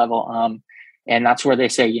next level? And that's where they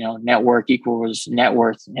say, network equals net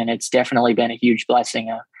worth. And it's definitely been a huge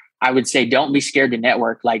blessing. I would say, don't be scared to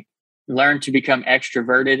network, learn to become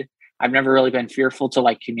extroverted. I've never really been fearful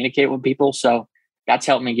to communicate with people. So that's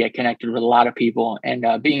helped me get connected with a lot of people. And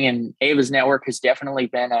being in Ava's network has definitely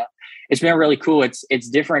been it's been really cool. It's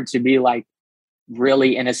different to be like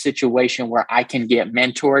really in a situation where I can get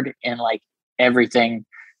mentored in like everything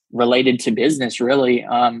related to business, really,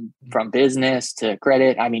 from business to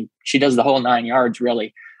credit. I mean, she does the whole 9 yards,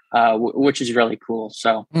 really, which is really cool.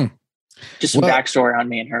 So just some backstory on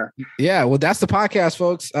me and her. Yeah, well, that's the podcast,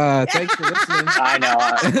 folks. Thanks for listening. I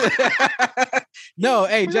know. No,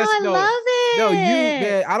 hey, just I love it. No,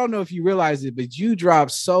 man, I don't know if you realize it, but you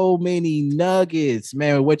dropped so many nuggets,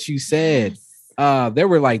 man, what you said. There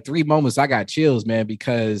were like 3 moments I got chills, man,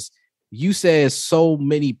 because you said so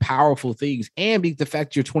many powerful things, and the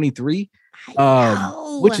fact you're 23,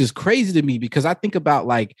 which is crazy to me, because I think about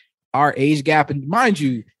like our age gap. And mind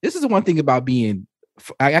you, this is the one thing about being,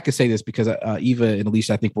 I can say this because Eva and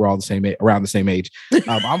Alicia, I think we're all around the same age.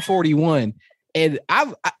 I'm 41, and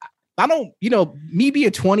I don't, me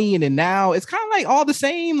being 20 and then now, it's kind of like all the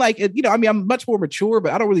same. Like, I mean, I'm much more mature,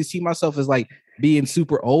 but I don't really see myself as like being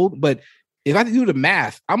super old. But if I do the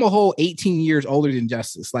math, I'm a whole 18 years older than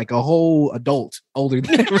Justice, like a whole adult older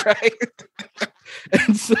than him, right?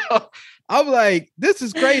 And so I'm like, this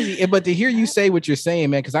is crazy. But to hear you say what you're saying,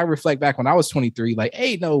 man, because I reflect back when I was 23, like,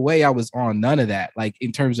 hey, no way I was on none of that. Like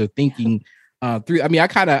in terms of thinking through, I mean,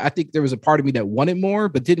 I think there was a part of me that wanted more,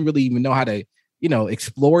 but didn't really even know how to,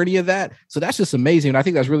 explore any of that. So that's just amazing. And I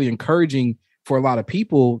think that's really encouraging for a lot of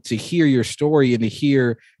people to hear your story and to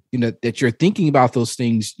hear, that you're thinking about those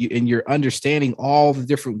things and you're understanding all the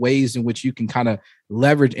different ways in which you can kind of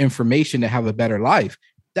leverage information to have a better life.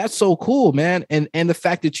 That's so cool, man. And the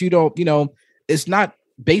fact that you don't, it's not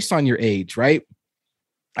based on your age, right?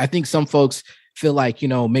 I think some folks feel like,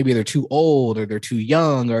 maybe they're too old or they're too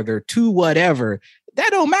young or they're too whatever. That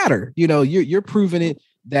don't matter. You're proving it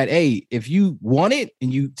that, hey, if you want it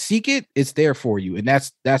and you seek it, it's there for you. And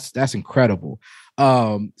that's incredible.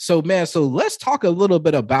 So let's talk a little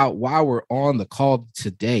bit about why we're on the call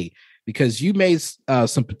today, because you made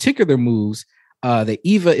some particular moves that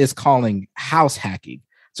Eva is calling house hacking.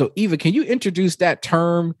 So Eva, can you introduce that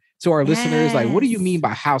term to our listeners? Like, what do you mean by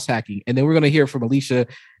house hacking? And then we're going to hear from Alicia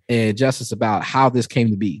and Justice about how this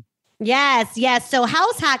came to be. Yes. So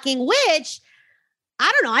house hacking, which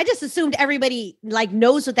I don't know, I just assumed everybody like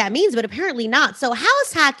knows what that means, but apparently not. So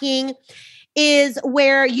house hacking is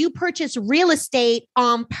where you purchase real estate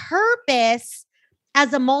on purpose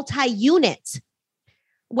as a multi-unit,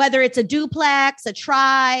 whether it's a duplex, a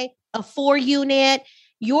tri, a 4-unit.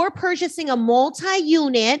 You're purchasing a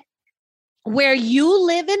multi-unit where you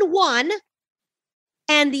live in one,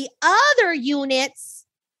 and the other units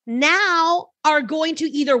now are going to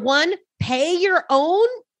either one, pay your own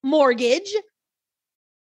mortgage,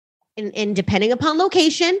 and depending upon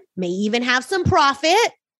location, may even have some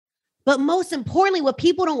profit. But most importantly, what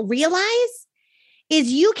people don't realize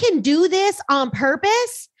is you can do this on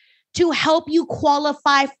purpose to help you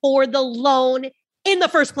qualify for the loan in the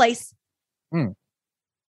first place.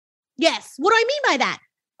 Yes. What do I mean by that?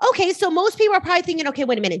 Okay, so most people are probably thinking, okay,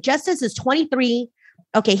 wait a minute. Justice is 23.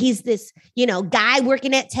 Okay, he's this, guy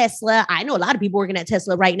working at Tesla. I know a lot of people working at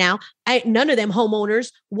Tesla right now. None of them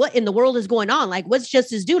homeowners. What in the world is going on? Like, what's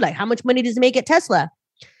Justice do? Like, how much money does he make at Tesla?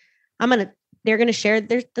 They're going to share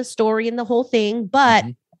the story and the whole thing. But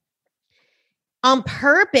on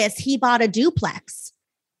purpose, he bought a duplex.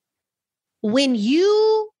 When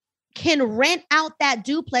you can rent out that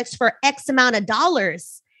duplex for X amount of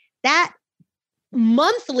dollars, that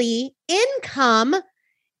monthly income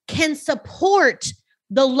can support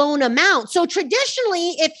the loan amount. So traditionally,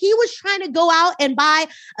 if he was trying to go out and buy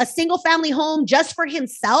a single family home just for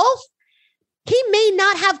himself, he may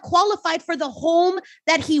not have qualified for the home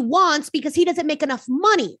that he wants because he doesn't make enough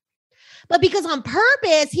money. But because on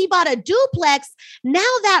purpose, he bought a duplex, now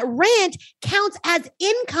that rent counts as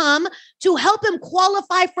income to help him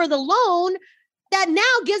qualify for the loan that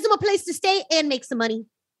now gives him a place to stay and make some money.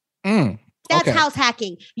 That's house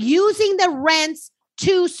hacking, using the rents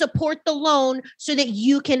to support the loan so that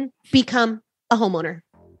you can become a homeowner.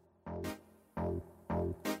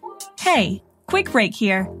 Hey, quick break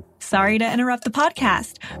here. Sorry to interrupt the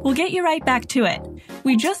podcast. We'll get you right back to it.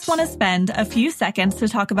 We just want to spend a few seconds to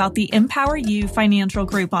talk about the Empower You Financial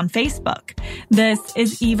Group on Facebook. This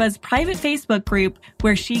is Eva's private Facebook group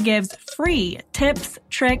where she gives free tips,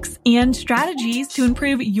 tricks, and strategies to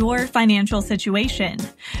improve your financial situation.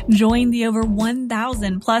 Join the over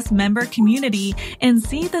 1,000 plus member community and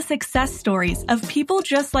see the success stories of people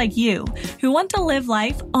just like you who want to live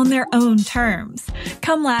life on their own terms.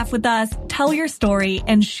 Come laugh with us, tell your story,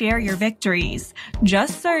 and share your victories.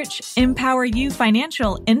 Just search Empower You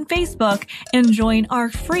Financial in Facebook and join our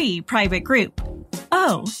free private group.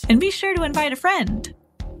 Oh, and be sure to invite a friend.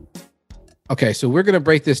 Okay, so we're going to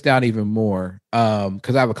break this down even more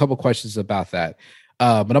because I have a couple questions about that. But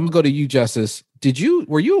I'm going to go to you, Justice.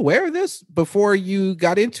 Were you aware of this before you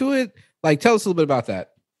got into it? Like, tell us a little bit about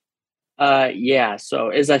that. Yeah. So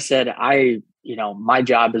as I said, my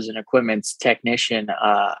job as an equipment technician,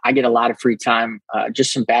 I get a lot of free time.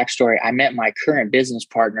 Just some backstory. I met my current business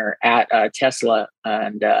partner at Tesla.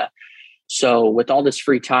 And so with all this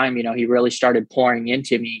free time, he really started pouring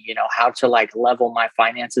into me, how to like level my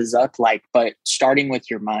finances up, but starting with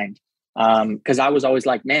your mind. Cause I was always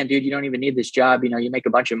like, man, dude, you don't even need this job. You make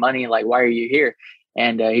a bunch of money. Like, why are you here?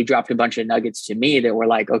 And he dropped a bunch of nuggets to me that were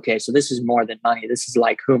like, okay, so this is more than money. This is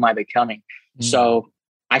like, who am I becoming? Mm-hmm. So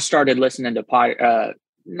I started listening to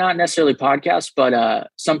not necessarily podcasts, but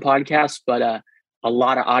some podcasts, but a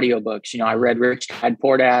lot of audiobooks. I read Rich Dad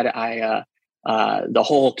Poor Dad. The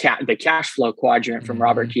whole the cash flow quadrant from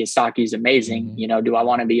Robert Kiyosaki is amazing. Do I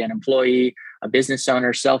want to be an employee, a business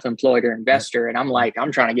owner, self-employed, or investor? And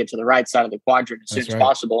I'm trying to get to the right side of the quadrant as soon as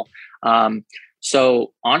possible.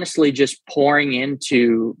 So honestly, just pouring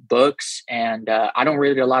into books, and I don't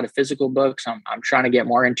read a lot of physical books. I'm trying to get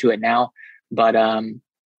more into it now, but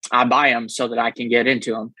I buy them so that I can get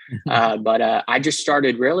into them. But I just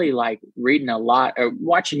started really like reading a lot, or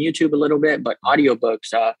watching YouTube a little bit, but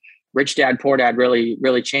audiobooks. Rich Dad Poor Dad really,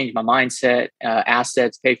 really changed my mindset.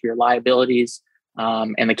 Assets, pay for your liabilities,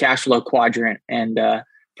 and the cash flow quadrant. And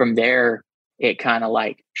from there, it kind of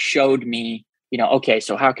like showed me, okay,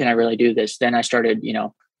 so how can I really do this? Then I started,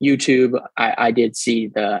 YouTube. I did see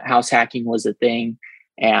the house hacking was a thing.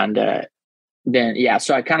 And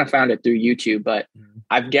so I kind of found it through YouTube, but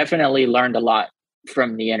I've definitely learned a lot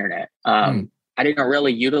from the internet. I didn't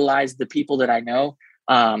really utilize the people that I know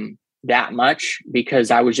that much because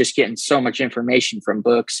I was just getting so much information from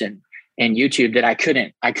books and YouTube that I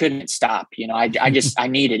couldn't stop. I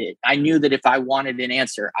needed it. I knew that if I wanted an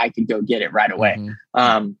answer, I could go get it right away.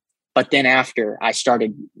 But then after I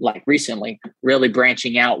started like recently really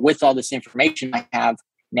branching out with all this information I have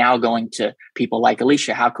now, going to people like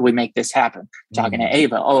Alicia, how can we make this happen? Talking to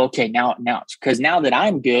Ava. Oh, okay. Now, because now that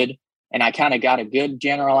I'm good and I kind of got a good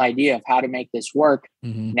general idea of how to make this work,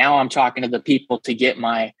 now I'm talking to the people to get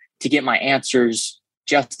my answers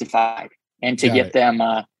justified and to get them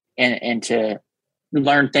and to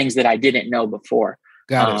learn things that I didn't know before.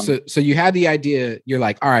 Got it. So you had the idea. You're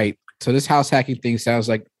like, all right, so this house hacking thing sounds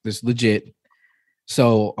like this legit.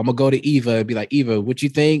 So I'm gonna go to Eva and be like, Eva, what you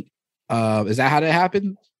think? Is that how that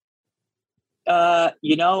happened? I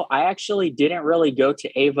actually didn't really go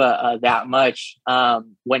to Ava that much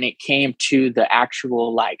when it came to the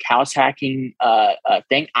actual like house hacking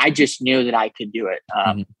thing. I just knew that I could do it.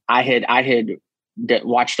 I had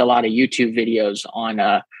watched a lot of YouTube videos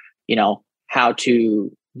on how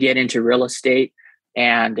to get into real estate,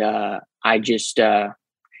 and I just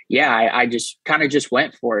kind of just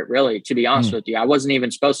went for it, really, to be honest with you. I wasn't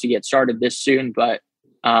even supposed to get started this soon, but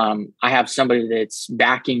I have somebody that's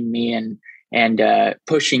backing me and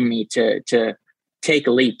pushing me to take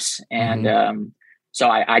leaps. And so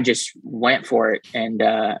I just went for it. And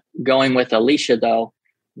going with Alicia, though,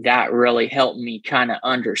 that really helped me kind of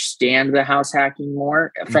understand the house hacking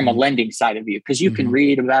more from a lending side of view, because you can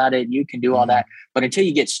read about it, you can do all that. But until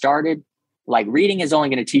you get started, like reading is only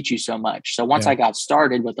going to teach you so much. So once I got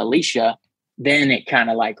started with Alicia, then it kind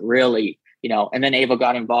of like really, and then Ava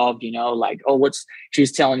got involved, she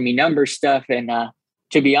was telling me number stuff. And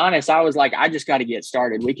to be honest, I was like, I just got to get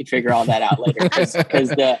started. We can figure all that out later.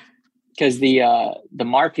 Because the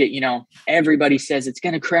market, everybody says it's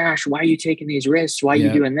going to crash. Why are you taking these risks? Why are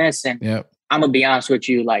you doing this? And I'm going to be honest with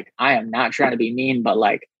you. Like, I am not trying to be mean, but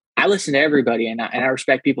like, I listen to everybody and I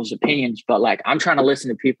respect people's opinions, but like, I'm trying to listen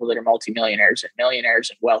to people that are multimillionaires and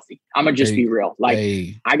millionaires and wealthy. I'm gonna just be real. Like,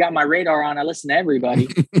 I got my radar on, I listen to everybody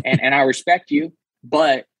and I respect you,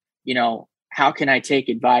 but how can I take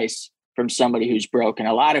advice from somebody who's broke? And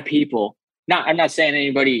a lot of people, I'm not saying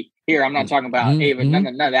anybody here, I'm not talking about Ava, none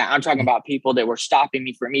of that. I'm talking about people that were stopping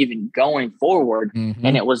me from even going forward.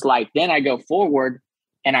 And it was like, then I go forward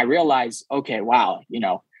and I realize, okay, wow,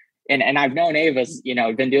 and I've known Ava's,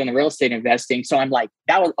 been doing the real estate investing. So I'm like,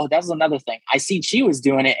 that was another thing. I seen she was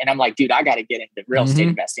doing it and I'm like, dude, I got to get into real estate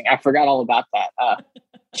investing. I forgot all about that.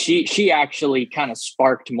 She actually kind of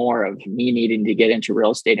sparked more of me needing to get into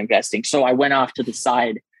real estate investing. So I went off to the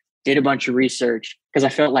side, did a bunch of research because I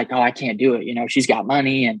felt like, I can't do it. She's got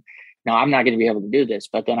money and no, I'm not going to be able to do this.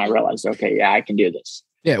 But then I realized, okay, yeah, I can do this.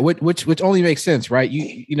 Yeah. Which only makes sense, right?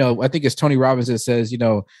 I think it's Tony Robbins that says,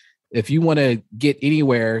 if you want to get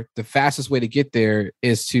anywhere, the fastest way to get there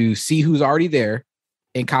is to see who's already there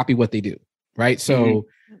and copy what they do. Right. So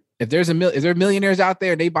if there are millionaires out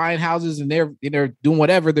there, they buying houses and they're doing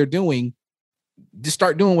whatever they're doing, just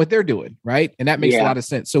start doing what they're doing, right? And that makes a lot of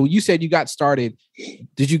sense. So you said you got started.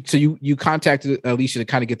 You contacted Alicia to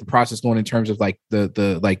kind of get the process going in terms of like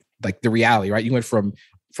the reality, right? You went from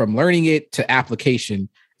learning it to application,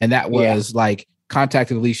 and that was like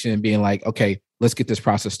contacting Alicia and being like, okay, let's get this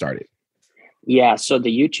process started. Yeah. So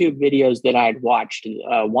the YouTube videos that I'd watched,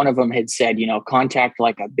 one of them had said, contact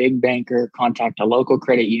like a big banker, contact a local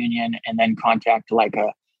credit union, and then contact like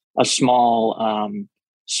a small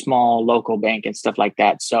local bank and stuff like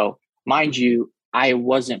that. So mind you, I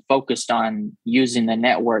wasn't focused on using the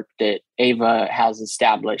network that Ava has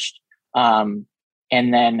established. And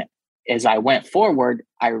then as I went forward,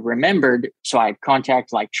 I remembered, so I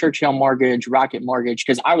contacted like Churchill Mortgage, Rocket Mortgage,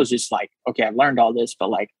 because I was just like, okay, I've learned all this, but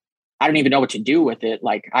like, I don't even know what to do with it.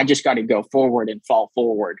 Like, I just got to go forward and fall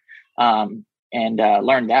forward and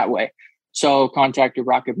learn that way. So contacted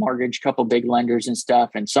Rocket Mortgage, a couple big lenders and stuff.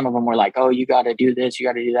 And some of them were like, oh, you got to do this, you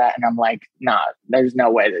got to do that. And I'm like, nah, there's no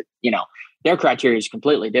way that, their criteria is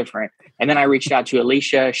completely different. And then I reached out to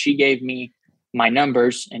Alicia. She gave me my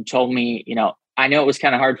numbers and told me, I know it was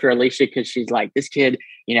kind of hard for Alicia because she's like, this kid,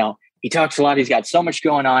 he talks a lot. He's got so much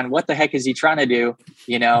going on. What the heck is he trying to do?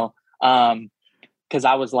 Because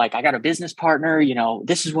I was like, I got a business partner,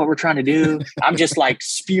 this is what we're trying to do. I'm just like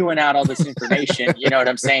spewing out all this information, you know what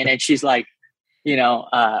I'm saying? And she's like,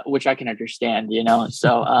 which I can understand,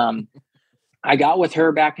 So I got with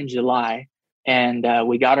her back in July and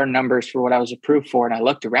we got our numbers for what I was approved for. And I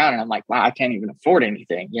looked around and I'm like, wow, I can't even afford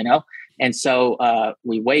anything, And so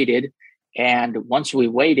we waited. And once we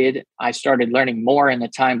waited, I started learning more in the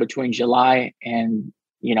time between July and,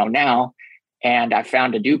 now. And I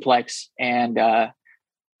found a duplex and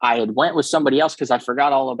I had went with somebody else because I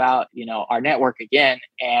forgot all about, our network again.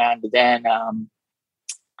 And then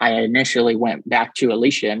I initially went back to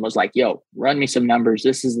Alicia and was like, yo, run me some numbers.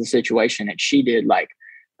 This is the situation. And she did like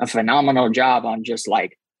a phenomenal job on just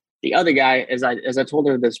like the other guy. As I told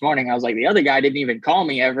her this morning, I was like, the other guy didn't even call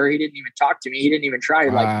me ever. He didn't even talk to me. He didn't even try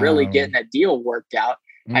like really getting a deal worked out.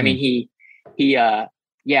 I mean, he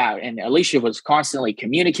and Alicia was constantly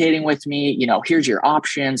communicating with me, here's your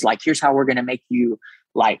options. Like, here's how we're going to make you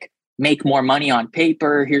like make more money on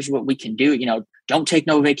paper. Here's what we can do. Don't take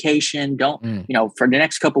no vacation. Don't, for the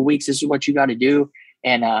next couple of weeks, this is what you got to do.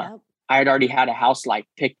 And I had already had a house like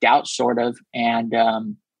picked out sort of. And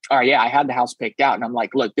I had the house picked out and I'm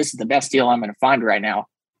like, look, this is the best deal I'm going to find right now.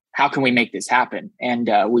 How can we make this happen?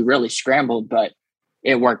 And we really scrambled, but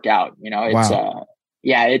it worked out.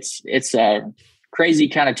 It's a crazy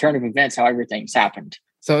kind of turn of events, how everything's happened.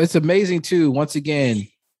 So it's amazing too, once again,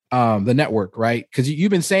 the network, right? Because you've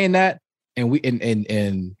been saying that, and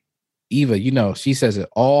and Eva, she says it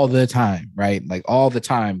all the time, right? Like all the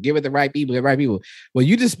time. Give it the right people, the right people. Well,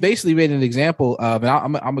 you just basically made an example of, and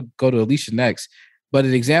I'm gonna go to Alicia next, but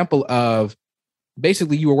an example of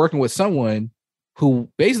basically you were working with someone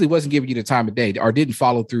who basically wasn't giving you the time of day or didn't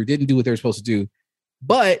follow through, didn't do what they were supposed to do.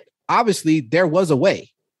 But obviously there was a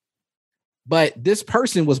way. But this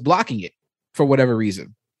person was blocking it for whatever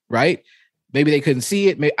reason, right? Maybe they couldn't see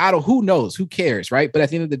it. Maybe, who knows? Who cares, right? But at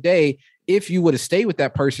the end of the day, if you would have stayed with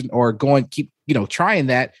that person or keep trying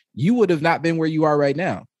that, you would have not been where you are right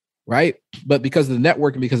now, right? But because of the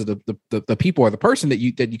network and because of the people or the person that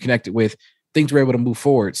you connected with, things were able to move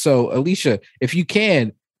forward. So, Alicia, if you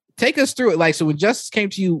can take us through it, like, so when Justice came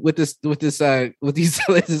to you with this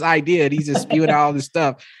idea, and he's just spewing out all this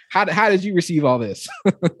stuff, how did you receive all this?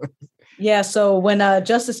 Yeah. So when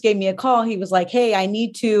Justice gave me a call, he was like, hey, I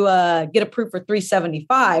need to get approved for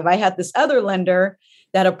 375. I had this other lender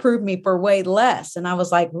that approved me for way less. And I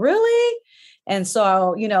was like, really? And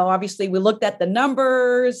so, obviously we looked at the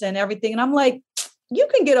numbers and everything. And I'm like, you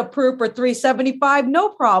can get approved for 375, no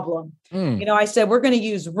problem. I said, we're going to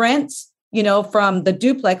use rents, from the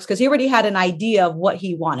duplex, because he already had an idea of what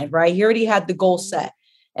he wanted, right? He already had the goal set.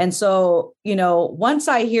 And so, once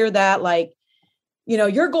I hear that, like,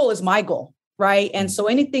 your goal is my goal, right? And so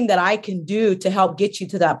anything that I can do to help get you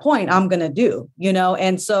to that point, I'm going to do,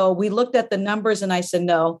 And so we looked at the numbers and I said,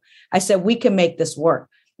 no, I said, we can make this work.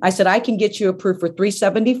 I said, I can get you approved for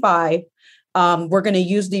 375. We're going to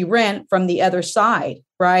use the rent from the other side,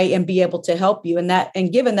 right? And be able to help you.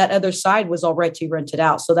 And given that other side was already rented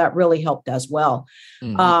out. So that really helped as well.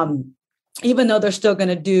 Even though they're still going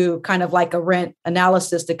to do kind of like a rent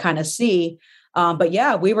analysis to kind of see. But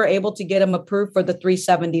yeah, we were able to get him approved for the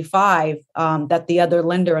 375 that the other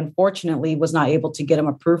lender, unfortunately, was not able to get him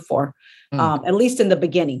approved for, at least in the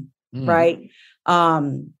beginning. Right.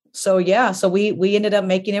 So we ended up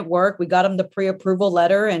making it work. We got him the pre-approval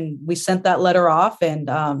letter and we sent that letter off and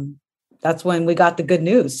that's when we got the good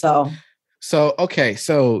news. So okay.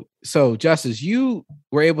 So Justice, you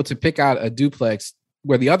were able to pick out a duplex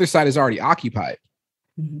where the other side is already occupied.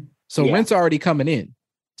 Mm-hmm. So rent's already coming in.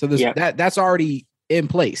 So that's already in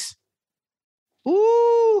place.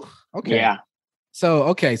 Ooh. Okay. Yeah.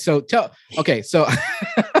 So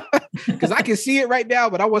because I can see it right now,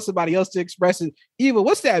 but I want somebody else to express it. Eva,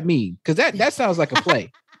 what's that mean? Because that sounds like a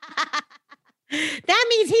play. That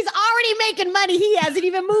means he's already making money. He hasn't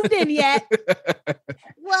even moved in yet.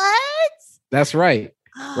 What? That's right.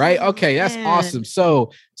 Right. Okay. That's awesome.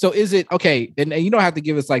 So is it okay? And you don't have to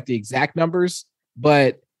give us like the exact numbers,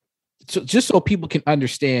 but just so people can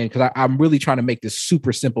understand, because I'm really trying to make this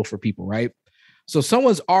super simple for people. Right. So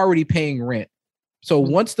someone's already paying rent. So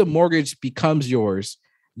once the mortgage becomes yours,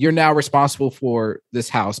 you're now responsible for this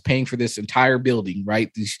house, paying for this entire building,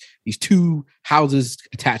 right? These two houses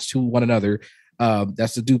attached to one another.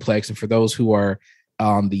 That's the duplex. And for those who are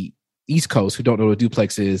on the East Coast who don't know what a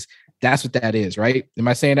duplex is, that's what that is, right? Am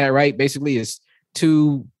I saying that right? Basically, it's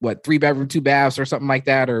 3 bedroom, 2 baths or something like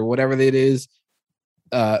that, or whatever it is,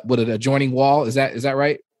 with an adjoining wall. Is that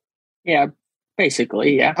right? Yeah.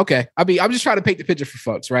 Basically, yeah. Okay. I mean, I'm just trying to paint the picture for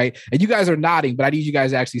folks, right? And you guys are nodding, but I need you guys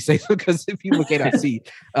to actually say so because people cannot see.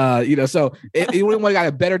 So anyone got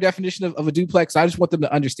a better definition of a duplex? I just want them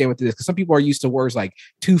to understand what it is, because some people are used to words like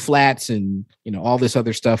 2 flats and all this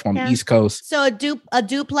other stuff on the East Coast. So a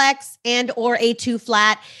duplex and or a 2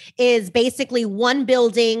 flat is basically one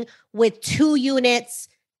building with 2 units,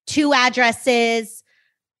 2 addresses,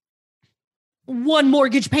 1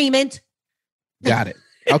 mortgage payment. Got it.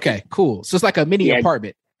 Okay, cool. So it's like a mini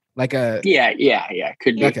apartment, like a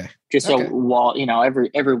could be just a wall.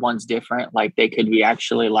 Everyone's different. Like they could be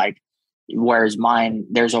actually like, whereas mine,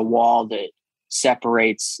 there's a wall that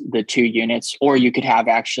separates the 2 units, or you could have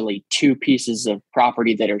actually 2 pieces of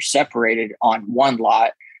property that are separated on one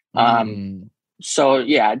lot. So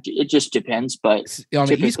yeah, it just depends. But on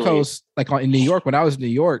the East Coast, like in New York, when I was in New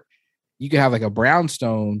York, you could have like a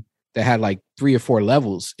brownstone that had like 3 or 4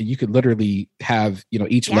 levels, and you could literally have,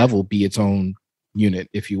 each level be its own unit,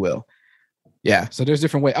 if you will. Yeah. So there's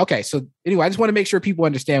different ways. Okay. So anyway, I just want to make sure people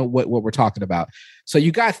understand what we're talking about. So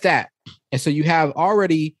you got that. And so you have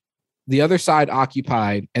already the other side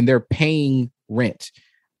occupied and they're paying rent.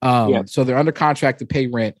 So they're under contract to pay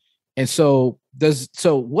rent. And so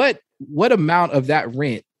what amount of that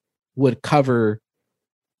rent would cover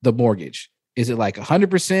the mortgage? Is it like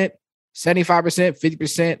 100%? 75%,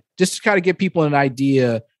 50%, just to kind of give people an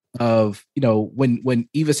idea of, when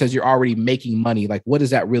Eva says you're already making money, like what does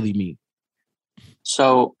that really mean?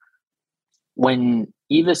 So when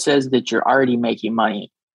Eva says that you're already making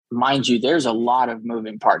money, mind you, there's a lot of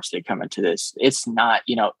moving parts that come into this. It's not,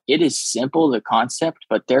 it is simple, the concept,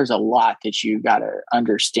 but there's a lot that you got to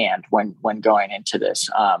understand when going into this.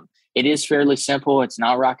 It is fairly simple. It's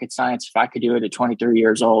not rocket science. If I could do it at 23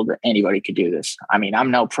 years old, anybody could do this. I mean,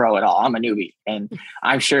 I'm no pro at all. I'm a newbie. And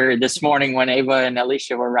I'm sure this morning when Ava and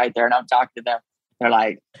Alicia were right there and I'm talking to them, they're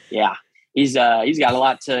like, yeah, he's got a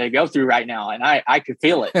lot to go through right now. And I could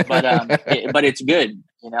feel it, but it's good,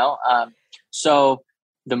 So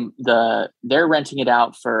they're renting it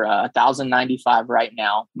out for $1,095 right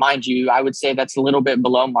now. Mind you, I would say that's a little bit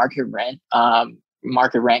below market rent.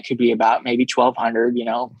 Market rent could be about maybe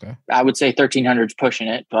 $1,200, okay. I would say $1,300 is pushing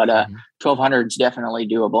it, but $1,200 is definitely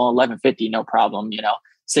doable. $1,150, no problem.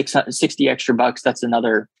 60 extra bucks. That's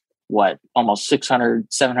another, almost $600,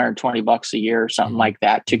 $720 a year or something like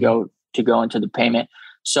that to go into the payment.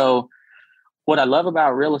 So what I love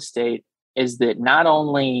about real estate is that not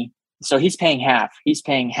only, so he's paying half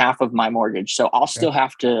of my mortgage. So I'll still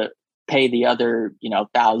have to pay the other,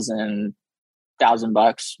 $1,000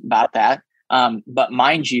 about that. But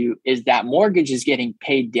mind you, is that mortgage is getting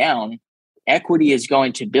paid down, equity is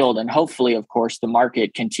going to build, and hopefully, of course, the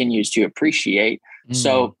market continues to appreciate.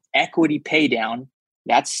 So equity pay down,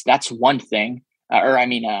 that's one thing.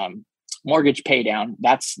 Mortgage pay down,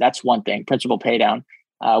 that's one thing. Principal pay down,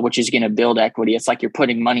 which is going to build equity. It's like you're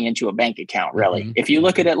putting money into a bank account, really. If you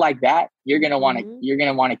look at it like that, you're going to want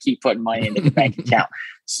to keep putting money into the bank account.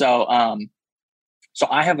 So I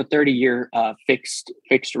have a 30-year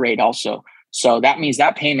fixed rate also. So that means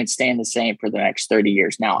that payment's staying the same for the next 30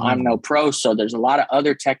 years. Now, I'm no pro, so there's a lot of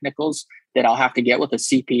other technicals that I'll have to get with a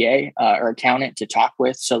CPA or accountant to talk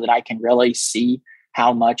with so that I can really see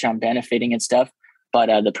how much I'm benefiting and stuff.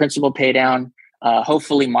 But the principal pay down,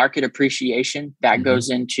 hopefully market appreciation, that goes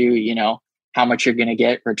into, how much you're going to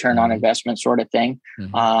get, return on investment sort of thing.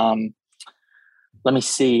 Let me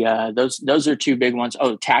see. Those are 2 big ones.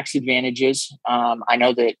 Oh, tax advantages. I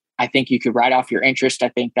know that I think you could write off your interest. I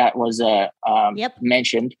think that was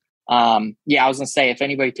mentioned. Yeah, I was gonna say if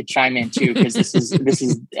anybody could chime in too, because this is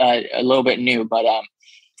a little bit new, but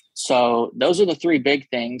so those are the three big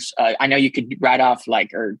things. I know you could write off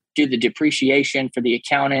or do the depreciation for the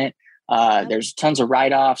accountant. There's tons of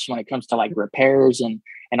write-offs when it comes to like repairs and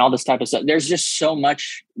all this type of stuff. There's just so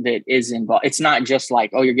much that is involved. It's not just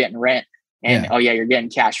like, oh, you're getting rent and you're getting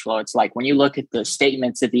cash flow. It's like when you look at the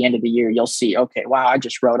statements at the end of the year, you'll see, okay, wow, I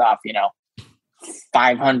just wrote off,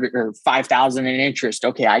 500 or 5,000 in interest.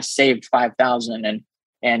 Okay, I saved 5,000,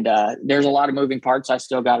 and there's a lot of moving parts I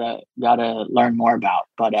still gotta learn more about.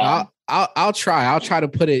 But I'll try to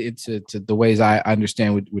put it into the ways I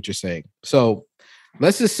understand what you're saying. So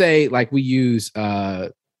let's just say like we use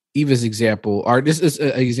Eva's example, or this is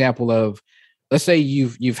an example of, let's say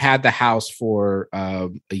you've had the house for a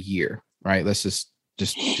year, right? Let's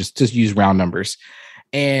just use round numbers,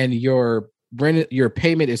 and your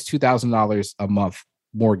payment is $2,000 a month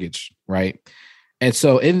mortgage, right? And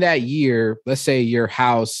so in that year, let's say your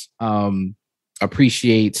house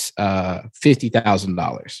appreciates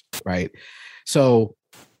 $50,000, right? So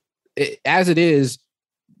as it is,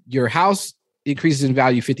 your house increases in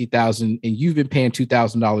value $50,000, and you've been paying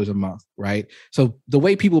 $2,000 a month, right? So the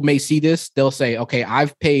way people may see this, they'll say, okay,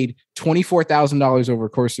 I've paid $24,000 over the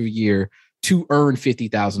course of a year to earn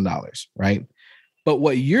 $50,000, right? But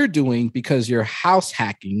what you're doing, because you're house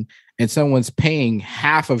hacking and someone's paying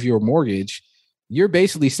half of your mortgage, you're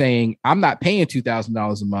basically saying, I'm not paying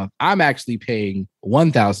 $2,000 a month. I'm actually paying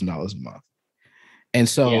 $1,000 a month. And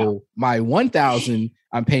so my $1,000,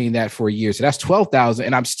 I'm paying that for a year. So that's $12,000,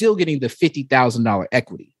 and I'm still getting the $50,000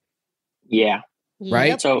 equity. Yeah.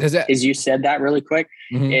 Right. So as you said that really quick,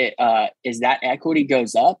 is that equity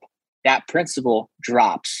goes up, that principal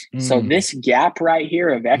drops. So this gap right here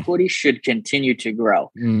of equity should continue to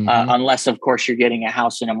grow, unless, of course, you're getting a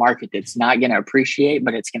house in a market that's not going to appreciate,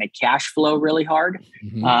 but it's going to cash flow really hard.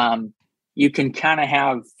 You can kind of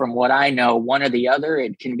have, from what I know, one or the other.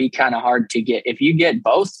 It can be kind of hard to get. If you get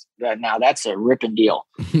both, now that's a ripping deal.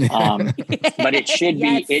 But it should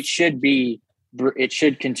be, it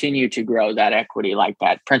should continue to grow that equity, like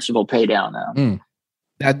that principal pay down.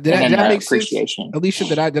 Did that make appreciation sense? Alicia,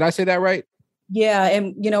 did I say that right? Yeah.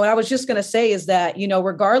 And, what I was just going to say is that,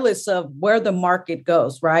 regardless of where the market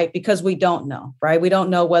goes, right? Because we don't know, right? We don't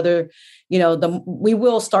know whether, we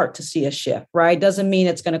will start to see a shift, right? Doesn't mean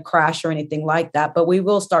it's going to crash or anything like that, but we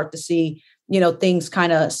will start to see, things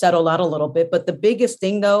kind of settle out a little bit. But the biggest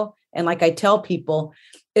thing though, and like I tell people,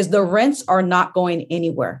 is the rents are not going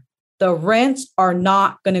anywhere. The rents are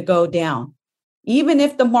not going to go down. Even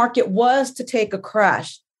if the market was to take a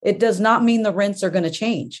crash, it does not mean the rents are going to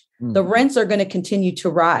change. The rents are going to continue to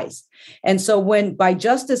rise. And so when by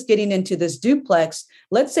Justice getting into this duplex,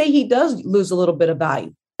 let's say he does lose a little bit of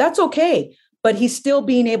value, that's okay. But he's still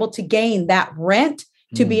being able to gain that rent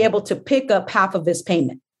to be able to pick up half of his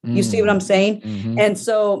payment. You see what I'm saying? And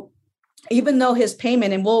so even though his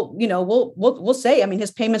payment, and we'll say,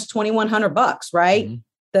 his payment's $2,100, right?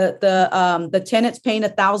 The tenant's paying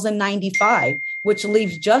 $1,095, which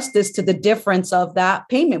leaves Justice to the difference of that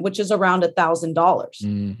payment, which is around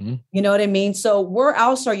 $1,000. You know what I mean? So where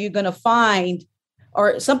else are you going to find,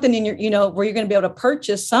 or something in your, where you're going to be able to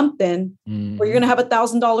purchase something where you're going to have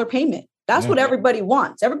 $1,000 payment? That's what everybody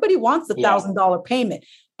wants. Everybody wants the $1,000 payment.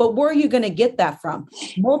 But where are you going to get that from?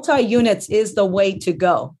 Multi-units is the way to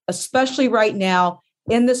go, especially right now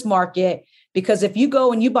in this market. Because if you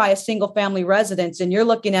go and you buy a single family residence and you're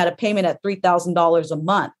looking at a payment at $3,000 a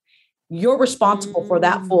month, you're responsible for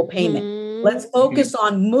that full payment. Let's focus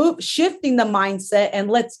on shifting the mindset, and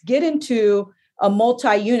let's get into a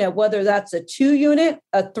multi-unit, whether that's a 2-unit,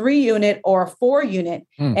 a 3-unit, or a 4-unit,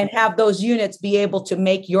 and have those units be able to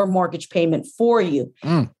make your mortgage payment for you.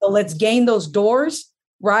 So let's gain those doors,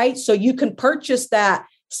 right? So you can purchase that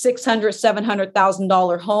 $600,000,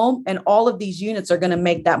 $700,000 home, and all of these units are going to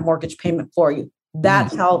make that mortgage payment for you.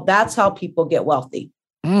 That's how people get wealthy.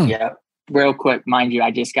 Yeah. Real quick, mind you,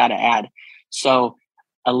 I just got to add. So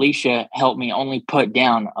Alicia helped me only put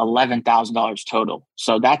down $11,000 total.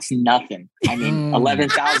 So that's nothing.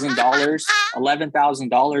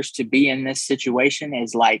 $11,000 to be in this situation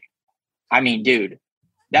is like, dude,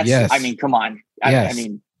 that's, come on.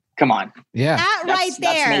 Come on. Yeah. That's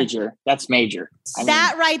major. That's major.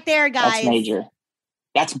 That right there, guys. That's major.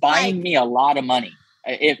 That's buying me a lot of money.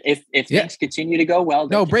 If things continue to go well,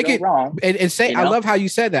 break it wrong. And say, I love how you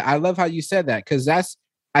said that. Because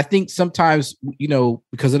I think sometimes,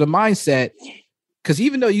 because of the mindset, because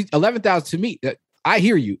even though 11,000 to me, I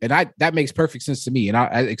hear you, and that makes perfect sense to me, and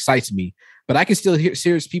it excites me. But I can still hear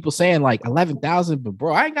serious people saying like 11,000, but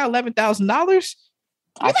bro, I ain't got $11,000.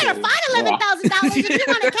 You better find $11,000 if you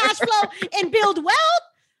want to cash flow and build wealth.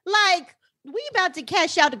 Like, we about to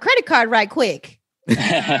cash out the credit card right quick.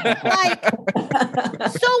 Like,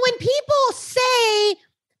 so when people say,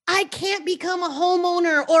 I can't become a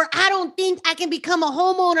homeowner, or I don't think I can become a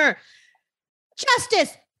homeowner,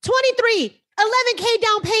 Justice, 23, 11K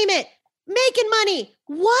down payment, making money.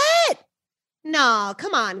 What? No,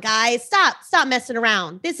 come on, guys. Stop messing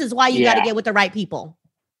around. This is why you got to get with the right people.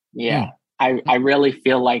 Yeah. I really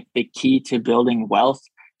feel like the key to building wealth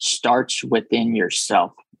starts within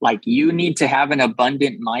yourself. Like, you need to have an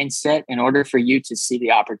abundant mindset in order for you to see the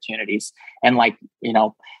opportunities. And like,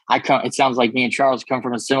 it sounds like me and Charles come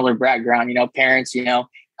from a similar background, parents,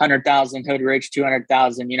 100,000, hood rich,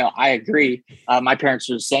 200,000, I agree. My parents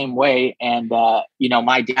were the same way. And,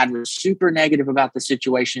 my dad was super negative about the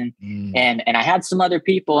situation. And I had some other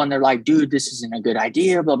people and they're like, dude, this isn't a good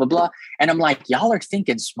idea, blah, blah, blah. And I'm like, y'all are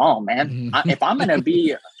thinking small, man. If I'm going to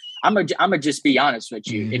be, I'm gonna just be honest with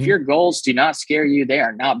you. If your goals do not scare you, they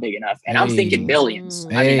are not big enough. And I'm thinking billions.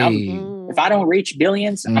 I mean, if I don't reach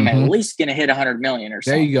billions, I'm at least gonna hit 100 million or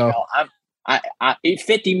something. There you go. I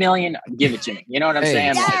 50 million, give it to me. You know what I'm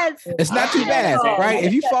saying? Yes. Like, it's not too bad, right?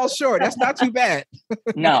 If you fall short, that's not too bad.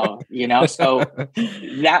 No, so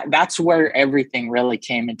that's where everything really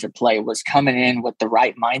came into play, was coming in with the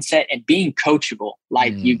right mindset and being coachable.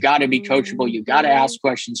 Like, you got to be coachable. You got to ask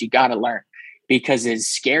questions. You got to learn. Because as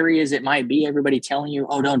scary as it might be, everybody telling you,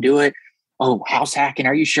 oh, don't do it. Oh, house hacking.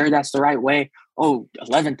 Are you sure that's the right way? Oh,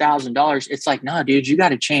 $11,000. It's like, no, dude, you got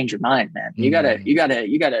to change your mind, man. You gotta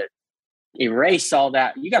erase all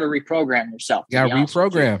that. You got to reprogram yourself. You got to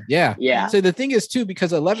reprogram. Yeah. Yeah. So the thing is too,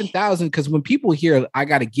 because 11,000, because when people hear, I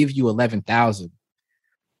got to give you 11,000,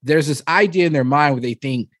 there's this idea in their mind where they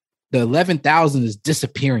think the 11,000 is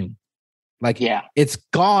disappearing. Like, it's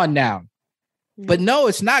gone now. But no,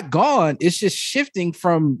 it's not gone. It's just shifting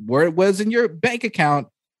from where it was in your bank account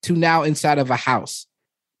to now inside of a house.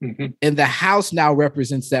 And the house now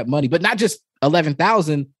represents that money, but not just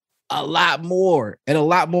 11,000, a lot more and a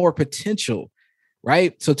lot more potential.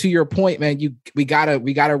 Right. So to your point, man, we gotta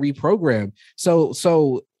reprogram.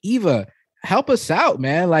 So Eva, help us out,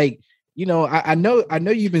 man. Like, I know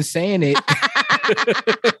you've been saying it,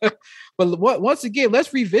 but once again,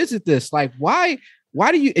 let's revisit this. Like, why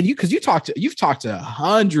do you, and because you've talked to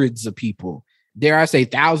hundreds of people, dare I say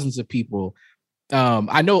thousands of people.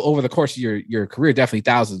 I know over the course of your career, definitely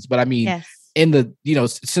thousands, but I mean, in the,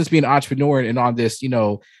 since being an entrepreneur and on this,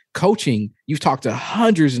 coaching, you've talked to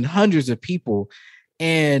hundreds and hundreds of people.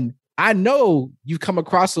 And I know you've come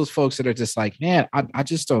across those folks that are just like, man, I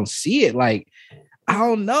just don't see it. Like, I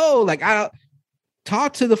don't know. Like, I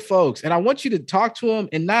talk to the folks, and I want you to talk to them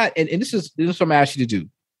and not, and this is what I'm asking you to do.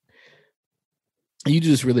 You do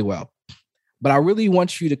this really well, but I really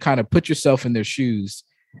want you to kind of put yourself in their shoes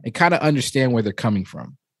and kind of understand where they're coming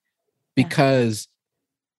from, because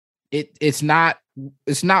it's not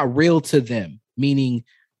real to them. Meaning,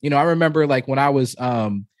 I remember like when I was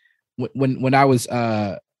when I was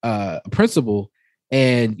a principal,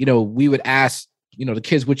 and we would ask the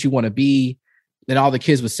kids what you want to be, then all the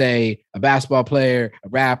kids would say a basketball player, a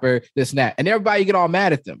rapper, this and that, and everybody get all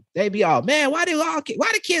mad at them. They'd be all, man, why do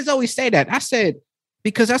kids always say that? I said,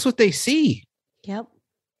 because that's what they see. Yep.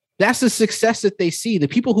 That's the success that they see. The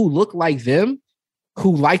people who look like them,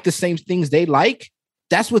 who like the same things they like,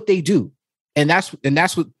 that's what they do. And that's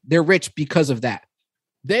what they're rich because of that.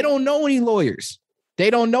 They don't know any lawyers. They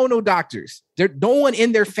don't know no doctors. No one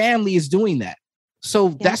in their family is doing that. So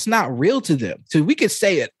that's not real to them. So we could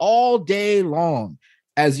say it all day long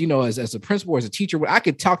as a principal, as a teacher. I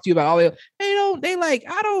could talk to you about all the,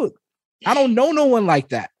 I don't know no one like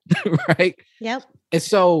that. Right. Yep. And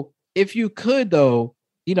so if you could, though,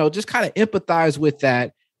 just kind of empathize with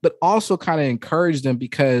that, but also kind of encourage them,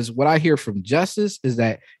 because what I hear from Justice is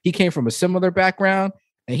that he came from a similar background,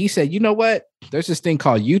 and he said, you know what? There's this thing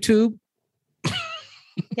called YouTube.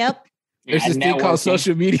 Yep. There's this thing called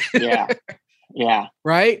social media. Yeah.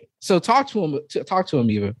 Right. So talk to him,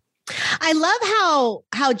 Eva. I love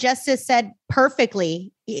how Justice said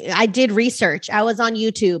perfectly. I did research. I was on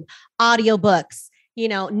YouTube, audiobooks,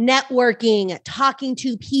 networking, talking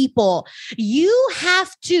to people. You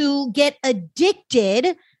have to get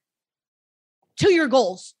addicted to your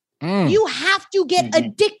goals. You have to get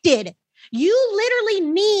addicted. You literally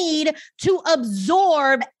need to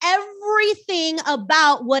absorb everything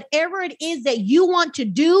about whatever it is that you want to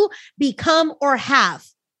do, become, or have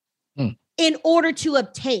in order to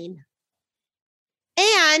obtain.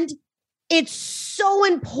 And it's so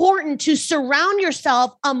important to surround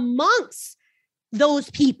yourself amongst those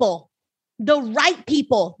people, the right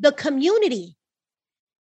people, the community.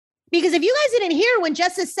 Because if you guys didn't hear when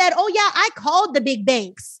Justice said, oh yeah, I called the big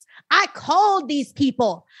banks, I called these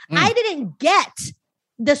people. I didn't get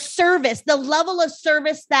the service, the level of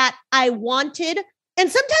service that I wanted. And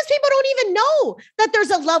sometimes people don't even know that there's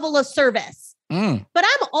a level of service. But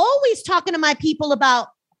I'm always talking to my people about,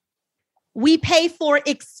 we pay for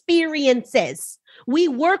experiences. We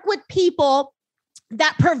work with people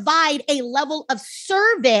that provide a level of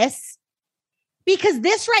service, because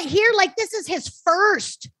this right here, like, this is his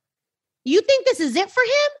first. You think this is it for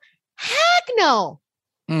him? Heck no.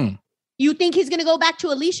 You think he's going to go back to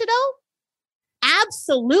Alicia though?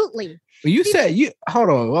 Absolutely. Well, you said you hold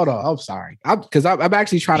on. I'm sorry. Because I'm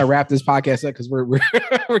actually trying to wrap this podcast up because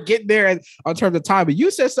we're getting there on terms of time. But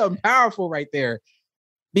you said something powerful right there,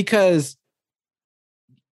 because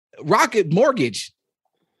Rocket Mortgage,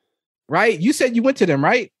 right? You said you went to them,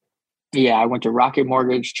 right? Yeah, I went to Rocket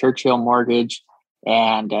Mortgage, Churchill Mortgage,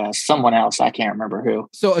 and someone else. I can't remember who.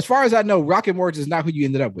 So as far as I know, Rocket Mortgage is not who you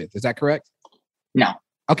ended up with. Is that correct? No.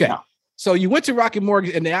 Okay. No. So you went to Rocket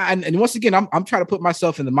Mortgage, and once again, I'm trying to put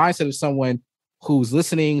myself in the mindset of someone who's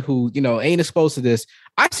listening, who, you know, ain't exposed to this.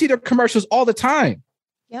 I see their commercials all the time.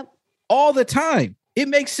 Yep. All the time. It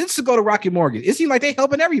makes sense to go to Rocket Mortgage. It seems like they're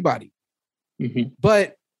helping everybody.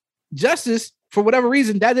 But Justice, for whatever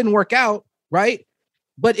reason, that didn't work out, right?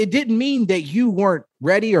 But it didn't mean that you weren't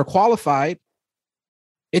ready or qualified.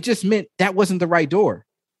 It just meant that wasn't the right door.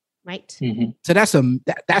 Right. So that's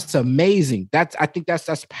amazing. I think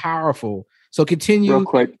that's powerful. So continue. Real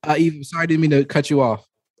quick. Eve, sorry, I didn't mean to cut you off.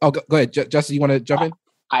 Oh, go ahead. Justin, you want to jump in?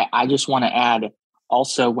 I just want to add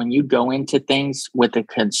also, when you go into things with a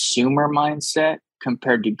consumer mindset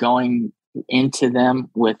compared to going into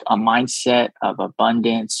them with a mindset of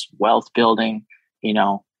abundance, wealth building, you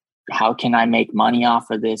know, how can I make money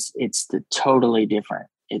off of this? It's totally different.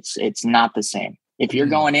 It's not the same. If you're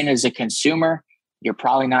going in as a consumer, you're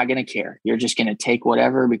probably not going to care. You're just going to take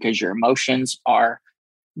whatever because your emotions are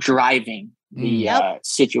driving the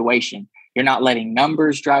situation. You're not letting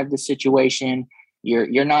numbers drive the situation.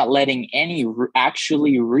 You're not letting any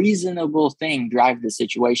actually reasonable thing drive the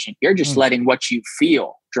situation. You're just letting what you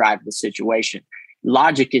feel drive the situation.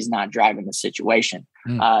 Logic is not driving the situation.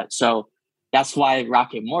 So that's why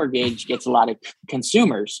Rocket Mortgage gets a lot of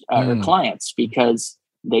consumers or clients, because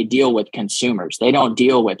they deal with consumers. They don't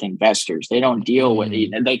deal with investors. They don't deal with,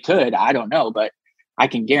 they could, I don't know, but I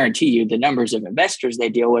can guarantee you the numbers of investors they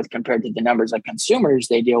deal with compared to the numbers of consumers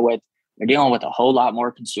they deal with, they're dealing with a whole lot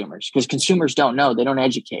more consumers, because consumers don't know, they don't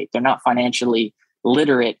educate. They're not financially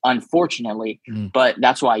literate, unfortunately, but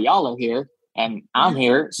that's why y'all are here. And I'm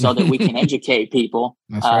here so that we can educate people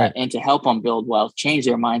and to help them build wealth, change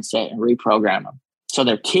their mindset, and reprogram them so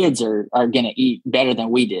their kids are going to eat better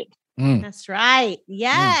than we did. That's right.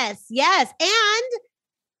 Yes. Yes.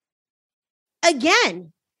 And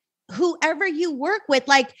again, whoever you work with,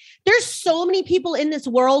 like, there's so many people in this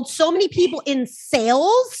world, so many people in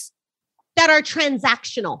sales that are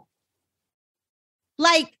transactional.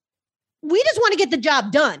 Like, we just want to get the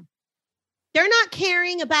job done. They're not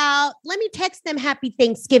caring about, let me text them happy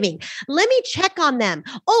Thanksgiving. Let me check on them.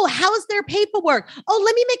 Oh, how's their paperwork? Oh,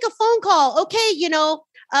 let me make a phone call. Okay, you know,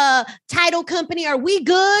 title company, are we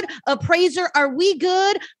good? Appraiser, are we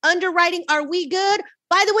good? Underwriting, are we good?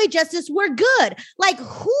 By the way, Justice, we're good. Like,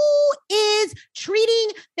 who is treating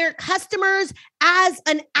their customers as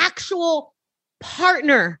an actual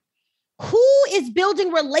partner? Who is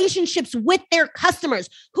building relationships with their customers?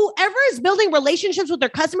 Whoever is building relationships with their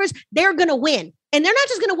customers, they're going to win. And they're not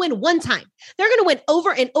just going to win one time. They're going to win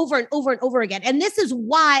over and over and over and over again. And this is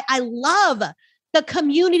why I love the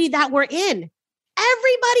community that we're in.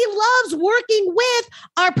 Everybody loves working with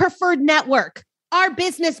our preferred network, our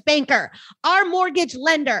business banker, our mortgage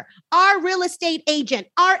lender, our real estate agent,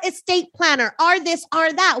 our estate planner, our this,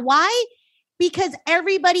 our that. Why? Because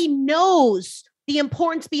everybody knows the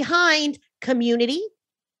importance behind community,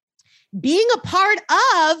 being a part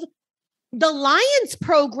of the Lions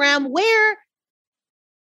program, where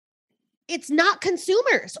it's not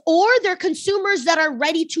consumers, or they're consumers that are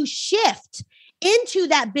ready to shift into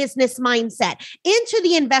that business mindset, into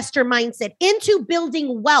the investor mindset, into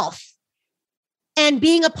building wealth, and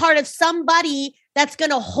being a part of somebody that's going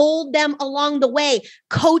to hold them along the way,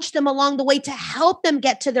 coach them along the way to help them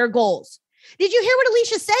get to their goals. Did you hear what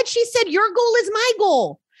Alicia said? She said, your goal is my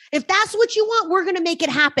goal. If that's what you want, we're going to make it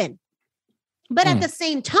happen. But at the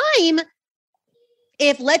same time,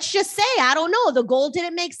 if, let's just say, I don't know, the goal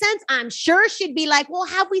didn't make sense, I'm sure she'd be like, well,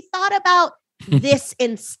 have we thought about this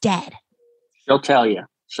instead? She'll tell you.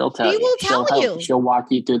 She'll tell you. She will tell you. She'll walk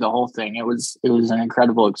you through the whole thing. It was an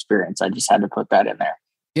incredible experience. I just had to put that in there.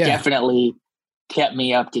 Yeah. Definitely kept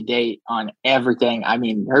me up to date on everything. I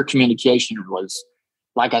mean, her communication was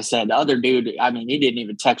like I said, the other dude, I mean, he didn't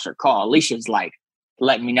even text or call. Alicia's like,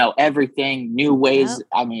 letting me know everything, new ways. Yep.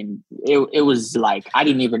 I mean, it was like, I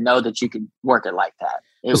didn't even know that you could work it like that.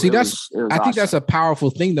 I think awesome. That's a powerful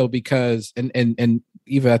thing though, because, and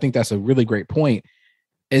Eva, I think that's a really great point,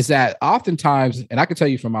 is that oftentimes, and I can tell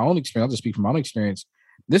you from my own experience, I'll just speak from my own experience.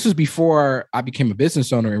 This was before I became a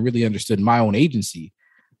business owner and really understood my own agency.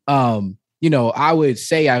 You know, I would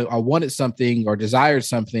say I wanted something or desired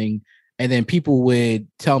something, and then people would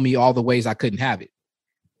tell me all the ways I couldn't have it.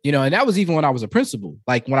 You know, and that was even when I was a principal,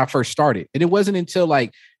 like when I first started. And it wasn't until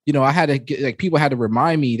like, you know, I had to get, like, people had to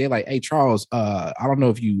remind me, they're like, hey, Charles, I don't know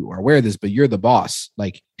if you are aware of this, but you're the boss.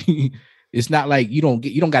 Like, it's not like you don't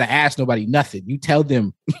got to ask nobody nothing. You tell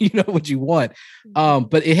them, you know, what you want.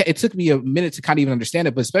 But it took me a minute to kind of even understand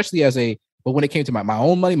it, but especially but when it came to my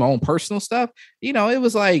own money, my own personal stuff, you know, it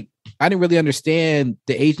was like, I didn't really understand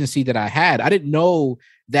the agency that I had. I didn't know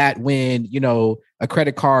that when, you know, a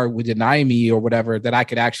credit card would deny me or whatever, that I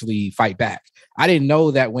could actually fight back. I didn't know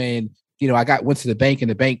that when, you know, went to the bank and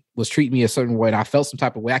the bank was treating me a certain way and I felt some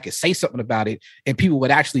type of way, I could say something about it and people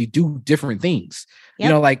would actually do different things. Yep.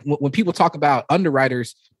 You know, like when people talk about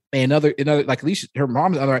underwriters and other, like Alicia, her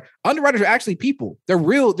mom's underwriters are actually people. They're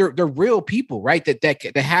real people, right?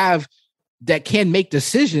 That can make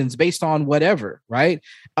decisions based on whatever, right?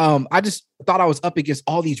 I just thought I was up against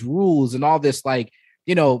all these rules and all this, like,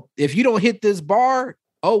 you know, if you don't hit this bar,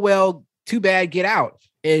 oh, well, too bad, get out.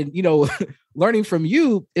 And, you know, learning from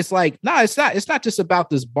you, it's like, it's not just about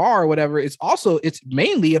this bar or whatever. It's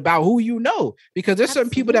mainly about who you know, because there's certain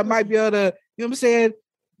people that might be able to, you know what I'm saying,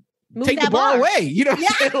 take the bar away. You know what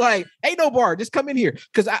I'm saying? Like, ain't no bar, just come in here.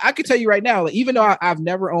 Because I can tell you right now, like, even though I've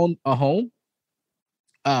never owned a home,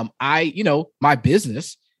 you know, my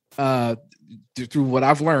business, through what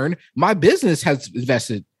I've learned, my business has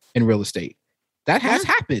invested in real estate. That has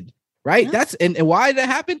happened, right? Yeah. And why did that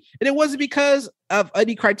happen? And it wasn't because of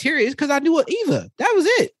any criteria. It's because I knew Eva. That was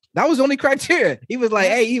it. That was the only criteria. He was like,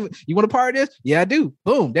 hey, Eva, you want a part of this? Yeah, I do.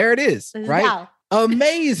 Boom, there it is. Right? Wow.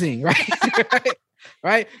 Amazing, right?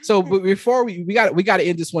 Right. So, but before we got to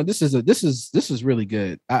end this one. This is really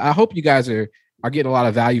good. I hope you guys are getting a lot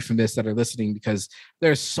of value from this that are listening, because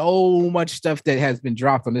there's so much stuff that has been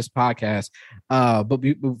dropped on this podcast. But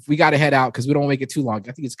we got to head out because we don't make it too long.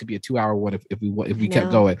 I think it could be a 2-hour one if we kept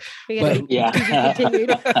going. Let's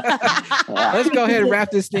go ahead and wrap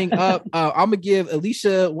this thing up. I'm gonna give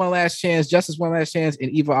Alicia one last chance, Justice one last chance, and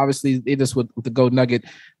Eva obviously hit us with the gold nugget.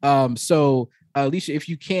 So Alicia, if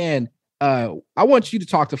you can, I want you to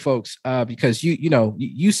talk to folks because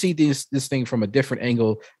you see this thing from a different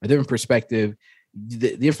angle, a different perspective.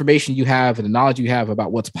 The information you have and the knowledge you have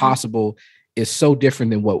about what's possible is so different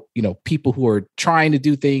than what, you know, people who are trying to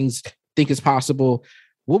do things think is possible.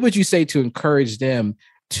 What would you say to encourage them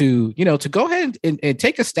to, you know, to go ahead and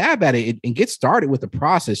take a stab at it and get started with the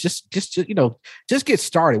process? Just get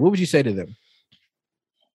started. What would you say to them?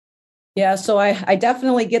 Yeah, so I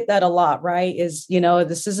definitely get that a lot, right? Is, you know,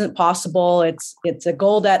 this isn't possible. It's a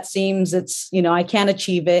goal that seems I can't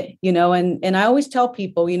achieve it, you know, and I always tell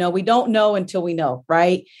people, you know, we don't know until we know,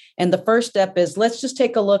 right? And the first step is let's just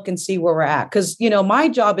take a look and see where we're at. Because, you know, my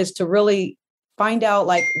job is to really find out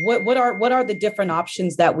like what are the different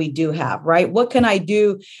options that we do have, right? What can I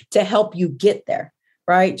do to help you get there?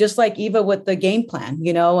 Right. Just like Eva with the game plan,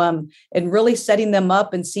 you know, and really setting them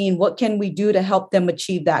up and seeing what can we do to help them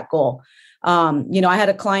achieve that goal. You know, I had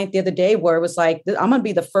a client the other day where it was like, I'm going to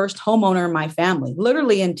be the first homeowner in my family,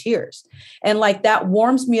 literally in tears. And like, that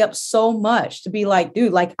warms me up so much to be like,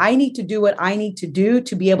 dude, like I need to do what I need to do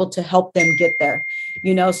to be able to help them get there,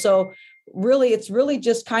 you know? So really, it's really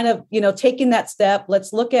just kind of, you know, taking that step.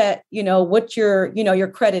 Let's look at, you know, what your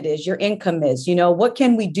credit is, your income is, you know, what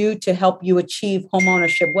can we do to help you achieve home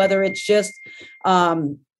ownership, whether it's just,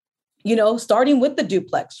 you know, starting with the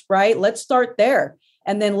duplex, right? Let's start there.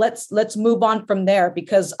 And then let's move on from there,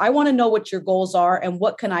 because I want to know what your goals are and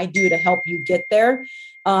what can I do to help you get there.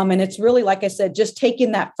 And it's really, like I said, just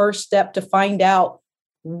taking that first step to find out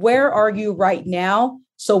where are you right now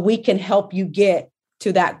so we can help you get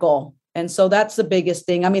to that goal. And so that's the biggest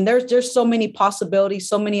thing. I mean, there's so many possibilities,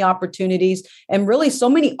 so many opportunities, and really so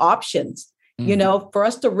many options, you know, for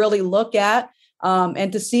us to really look at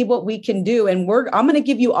and to see what we can do. And I'm going to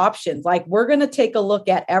give you options. Like we're going to take a look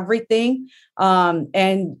at everything.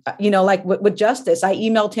 And, you know, like with Justice, I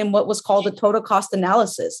emailed him what was called a total cost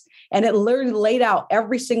analysis. And it literally laid out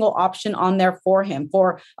every single option on there for him,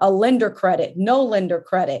 for a lender credit, no lender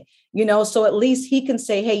credit, you know, so at least he can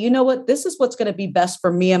say, hey, you know what, this is what's going to be best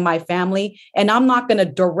for me and my family. And I'm not going to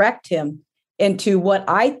direct him into what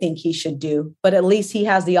I think he should do, but at least he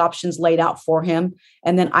has the options laid out for him.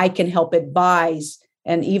 And then I can help advise,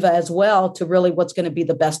 and Eva as well to really what's going to be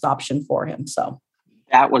the best option for him. So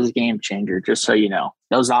that was a game changer. Just so you know,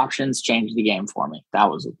 those options changed the game for me. That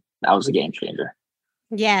was a game changer.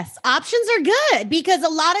 Yes, options are good because a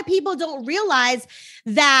lot of people don't realize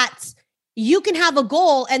that you can have a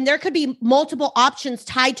goal and there could be multiple options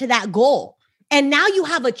tied to that goal. And now you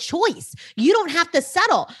have a choice. You don't have to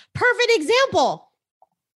settle. Perfect example.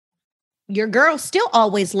 Your girl's still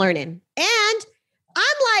always learning. And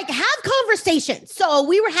I'm like, have conversations. So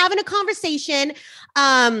we were having a conversation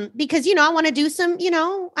because, I want to do some,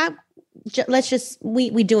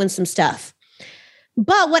 we doing some stuff.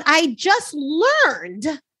 But what I just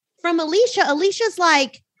learned from Alicia's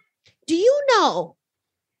like, do you know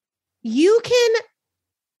you can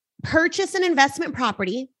purchase an investment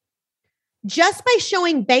property just by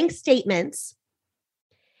showing bank statements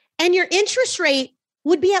and your interest rate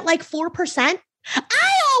would be at like 4%? I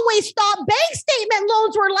always thought bank statement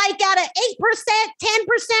loans were like at an 8%,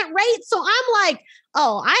 10% rate. So I'm like,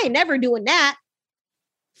 oh, I ain't never doing that.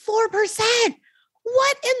 4%.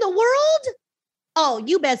 What in the world? Oh,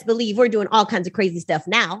 you best believe we're doing all kinds of crazy stuff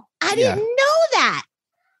now. I didn't know that.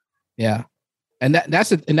 Yeah. And that's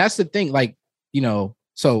the thing, like,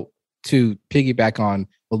 so to piggyback on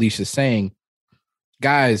Alicia's saying,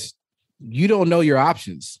 guys, you don't know your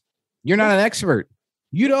options. You're not an expert.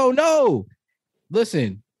 You don't know.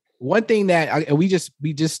 Listen, one thing that we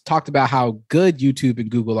just talked about how good YouTube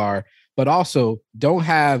and Google are, but also don't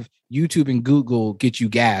have YouTube and Google get you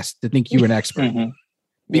gassed to think you're an expert. Mm-hmm.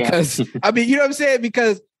 Because I mean, you know what I'm saying?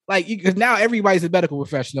 Because because now everybody's a medical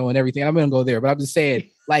professional and everything. I'm going to go there, but I'm just saying,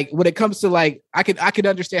 like, when it comes to like, I could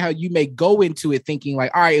understand how you may go into it thinking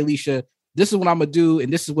like, all right, Alicia, this is what I'm going to do.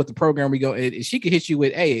 And this is what the program we go. And she could hit you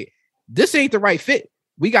with, hey, this ain't the right fit.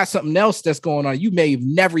 We got something else that's going on. You may have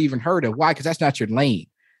never even heard of. Why? Because that's not your lane.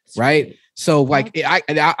 Right. So like,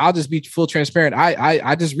 I'll just be full transparent.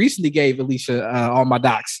 I just recently gave Alicia all my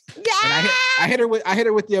docs. Yeah. And I hit her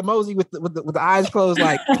with the emoji with the eyes closed.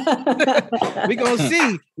 Like, we gonna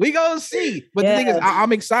see. But the thing is,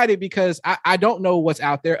 I'm excited because I don't know what's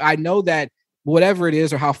out there. I know that whatever it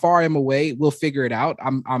is or how far I'm away, we'll figure it out.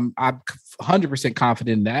 I'm 100%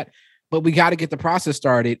 confident in that. But we got to get the process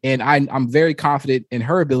started, and I'm very confident in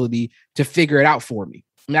her ability to figure it out for me.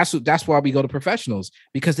 And that's why we go to professionals,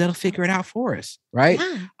 because they'll figure it out for us, right?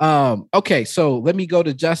 Yeah. Okay, so let me go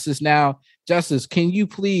to Justice now. Justice, can you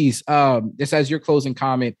please, this as your closing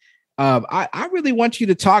comment, I really want you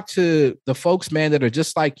to talk to the folks, man, that are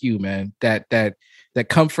just like you, man, that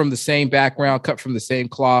come from the same background, cut from the same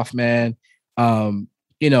cloth, man.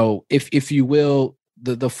 If you will,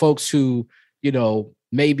 the folks who,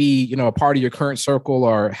 maybe, a part of your current circle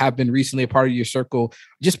or have been recently a part of your circle,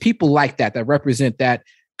 just people like that represent that.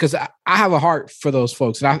 Because I have a heart for those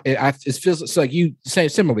folks. And it feels like you say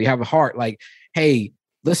similarly, have a heart like, hey,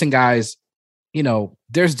 listen, guys,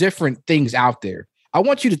 there's different things out there. I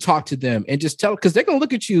want you to talk to them and just tell, because they're going to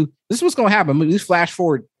look at you. This is what's going to happen. We flash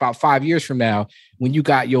forward about 5 years from now when you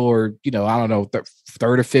got your, I don't know,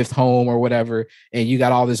 third or fifth home or whatever, and you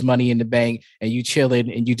got all this money in the bank and you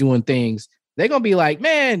chilling and you doing things. They're going to be like,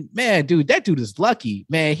 man, dude, that dude is lucky,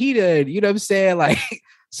 man. He did, you know what I'm saying? Like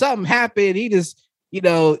something happened. He just,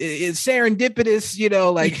 it's serendipitous,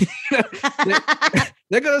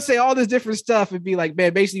 they're going to say all this different stuff and be like,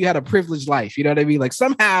 man, basically you had a privileged life. You know what I mean? Like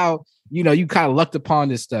somehow, you kind of lucked upon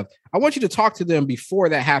this stuff. I want you to talk to them before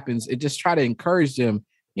that happens and just try to encourage them,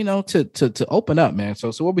 to open up, man.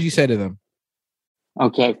 So what would you say to them?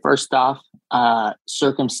 Okay. First off,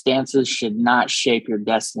 circumstances should not shape your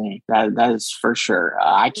destiny. That is for sure.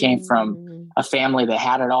 I came from a family that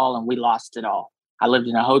had it all and we lost it all. I lived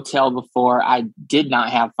in a hotel before. I did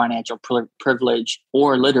not have financial privilege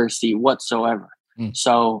or literacy whatsoever.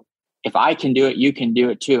 So if I can do it, you can do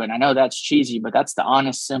it too. And I know that's cheesy, but that's the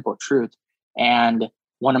honest, simple truth. And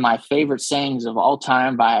one of my favorite sayings of all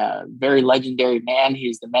time by a very legendary man,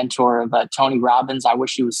 he's the mentor of Tony Robbins. I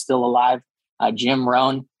wish he was still alive. Jim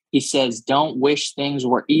Rohn. He says, don't wish things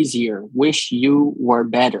were easier. Wish you were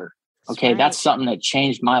better. Okay. Right. That's something that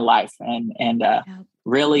changed my life. And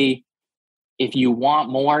really, if you want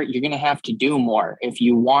more, you're going to have to do more. If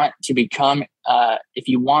you want to become, if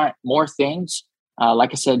you want more things,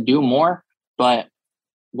 like I said, do more. But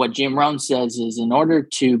what Jim Rohn says is in order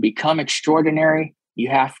to become extraordinary, you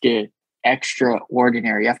have to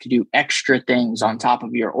extraordinary. You have to do extra things on top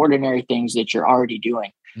of your ordinary things that you're already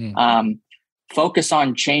doing. Focus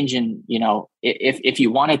on changing, if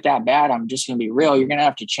you want it that bad, I'm just going to be real. You're going to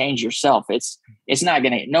have to change yourself.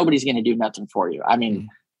 Nobody's going to do nothing for you. I mean,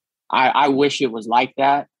 I wish it was like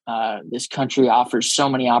that. This country offers so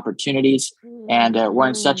many opportunities and we're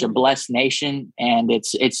in such a blessed nation. And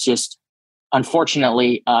it's just,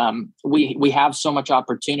 unfortunately, we have so much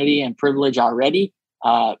opportunity and privilege already.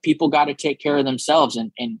 People got to take care of themselves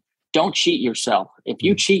and don't cheat yourself. If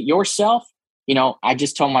you cheat yourself, I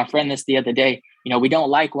just told my friend this the other day, we don't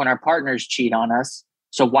like when our partners cheat on us.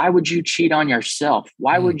 So why would you cheat on yourself?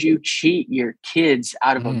 Why would you cheat your kids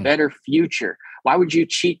out of a better future? Why would you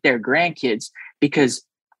cheat their grandkids? Because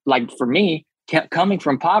like for me, coming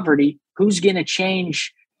from poverty, who's going to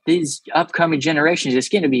change these upcoming generations? It's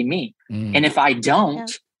going to be me. And if I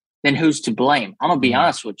don't, then who's to blame? I'm going to be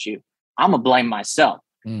honest with you. I'm going to blame myself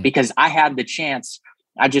because I had the chance.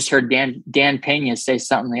 I just heard Dan Pena say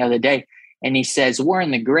something the other day, and he says, we're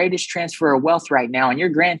in the greatest transfer of wealth right now. And your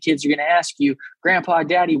grandkids are going to ask you, Grandpa,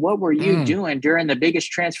 Daddy, what were you doing during the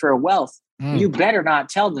biggest transfer of wealth? You better not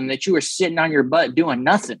tell them that you were sitting on your butt doing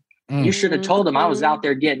nothing. You should have told them I was out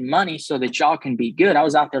there getting money so that y'all can be good. I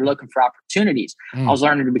was out there looking for opportunities. I was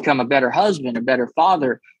learning to become a better husband, a better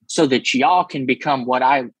father, so that y'all can become what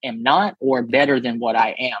I am not or better than what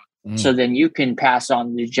I am. So then you can pass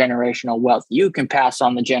on the generational wealth. You can pass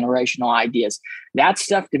on the generational ideas. That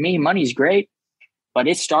stuff, to me, money's great, but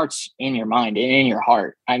it starts in your mind and in your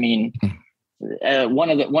heart. I mean,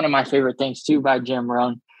 one of my favorite things too by Jim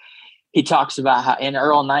Rohn, he talks about how in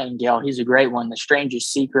Earl Nightingale, he's a great one, The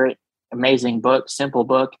Strangest Secret, amazing book, simple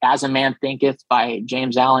book. As a Man Thinketh by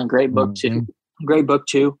James Allen, great book too.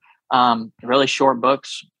 Really short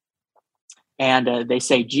books. And they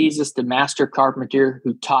say Jesus, the master carpenter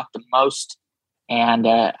who taught the most. And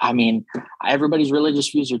I mean, everybody's religious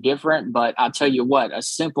views are different, but I'll tell you what, a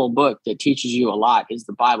simple book that teaches you a lot is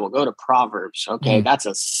the Bible. Go to Proverbs. Okay. That's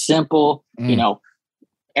a simple,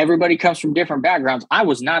 everybody comes from different backgrounds. I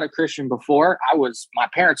was not a Christian before. My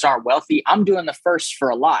parents aren't wealthy. I'm doing the first for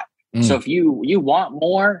a lot. So if you want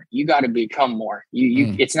more, you got to become more.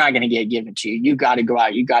 It's not going to get given to you. You got to go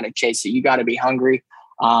out. You got to chase it. You got to be hungry.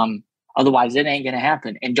 Otherwise it ain't going to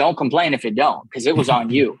happen. And don't complain if it don't, because it was on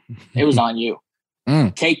you. It was on you.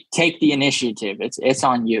 Take the initiative. It's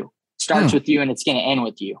on you. It starts with you and it's going to end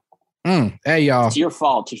with you. Hey, y'all. It's your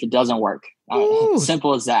fault if it doesn't work.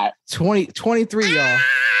 Simple as that. 23, y'all.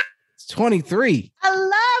 It's 23. I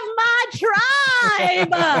love my tribe.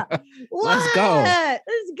 Let's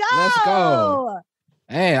go.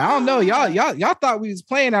 Hey, I don't know. Y'all thought we was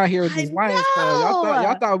playing out here with this Lions Club.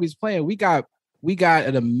 Y'all thought we was playing. We got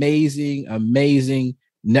an amazing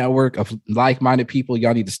network of like-minded people.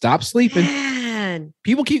 Y'all need to stop sleeping. Man.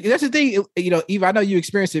 People that's the thing, Eva, I know you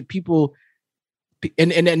experienced it. People,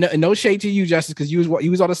 and no shade to you, Justice, because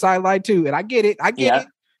you was on the sideline too. And I get it. But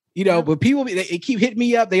people, they keep hitting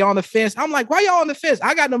me up. They on the fence. I'm like, why y'all on the fence?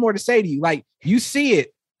 I got no more to say to you. Like, you see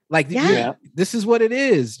it. Like, this is what it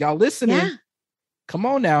is. Y'all listening. Yeah. Come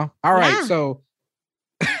on now. All right. So,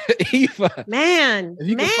 Eva, man, if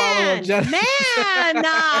you can follow up, Justice.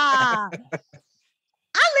 I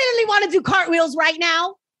literally want to do cartwheels right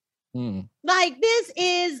now. Like, this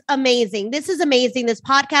is amazing. This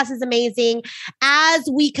podcast is amazing. As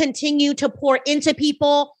we continue to pour into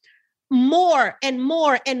people more and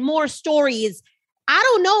more and more stories, I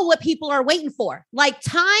don't know what people are waiting for. Like,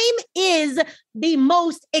 time is the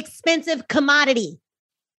most expensive commodity.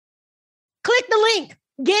 Click the link,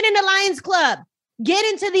 get into Lions Club, get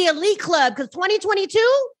into the Elite Club, because 2022,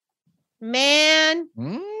 man.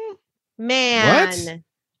 What?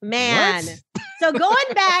 So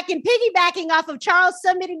going back and piggybacking off of Charles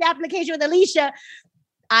submitting the application with Alicia,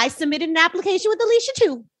 I submitted an application with Alicia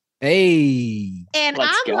too. Hey. And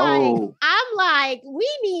I'm like, we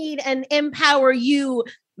need an Empower You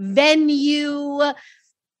venue,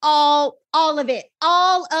 all of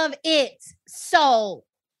it. So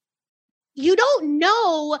you don't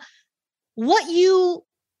know what you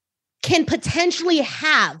can potentially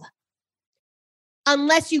have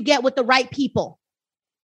unless you get with the right people.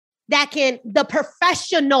 The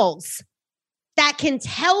professionals that can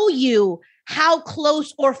tell you how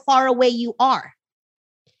close or far away you are.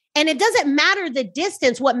 And it doesn't matter the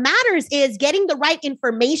distance. What matters is getting the right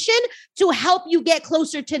information to help you get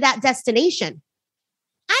closer to that destination.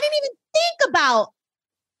 I didn't even think about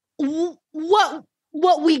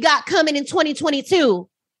what we got coming in 2022,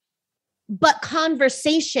 but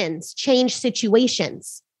conversations change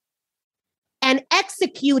situations. And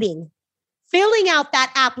executing, filling out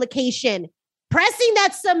that application, pressing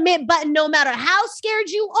that submit button, no matter how scared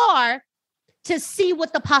you are, to see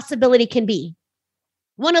what the possibility can be.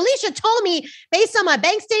 When Alicia told me, based on my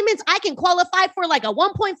bank statements, I can qualify for like a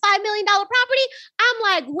 $1.5 million property, I'm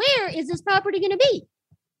like, where is this property going to be?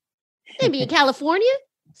 It's going to be in California.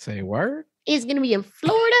 Say word. It's going to be in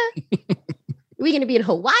Florida. We're going to be in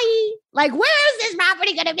Hawaii. Like, where is this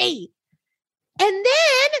property going to be? And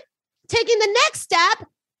then taking the next step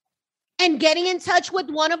and getting in touch with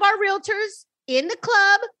one of our realtors in the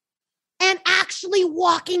club and actually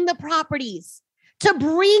walking the properties to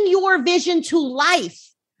bring your vision to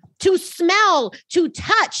life, to smell, to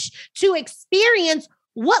touch, to experience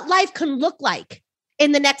what life can look like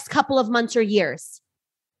in the next couple of months or years.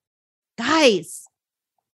 Guys,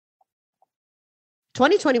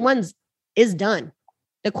 2021 is done.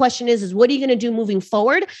 The question is what are you going to do moving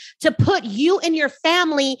forward to put you and your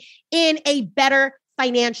family in a better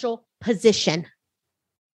financial position?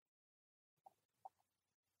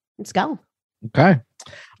 Let's go. Okay.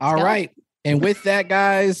 All right. And with that,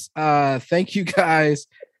 guys, thank you guys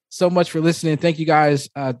so much for listening. Thank you guys.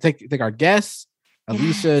 Thank our guests,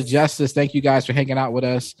 Alicia, Justice. Thank you guys for hanging out with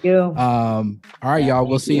us. Thank you. All right, y'all.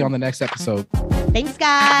 We'll see you on the next episode. Thanks,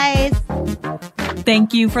 guys.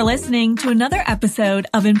 Thank you for listening to another episode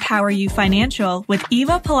of Empower You Financial with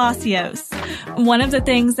Eva Palacios. One of the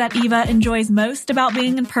things that Eva enjoys most about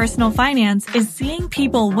being in personal finance is seeing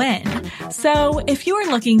people win. So if you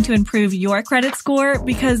are looking to improve your credit score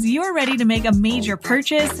because you are ready to make a major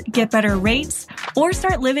purchase, get better rates, or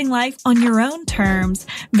start living life on your own terms,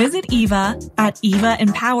 visit Eva at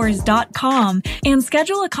evaempowers.com and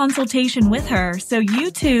schedule a consultation with her so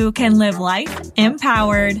you too can live life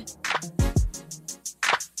empowered.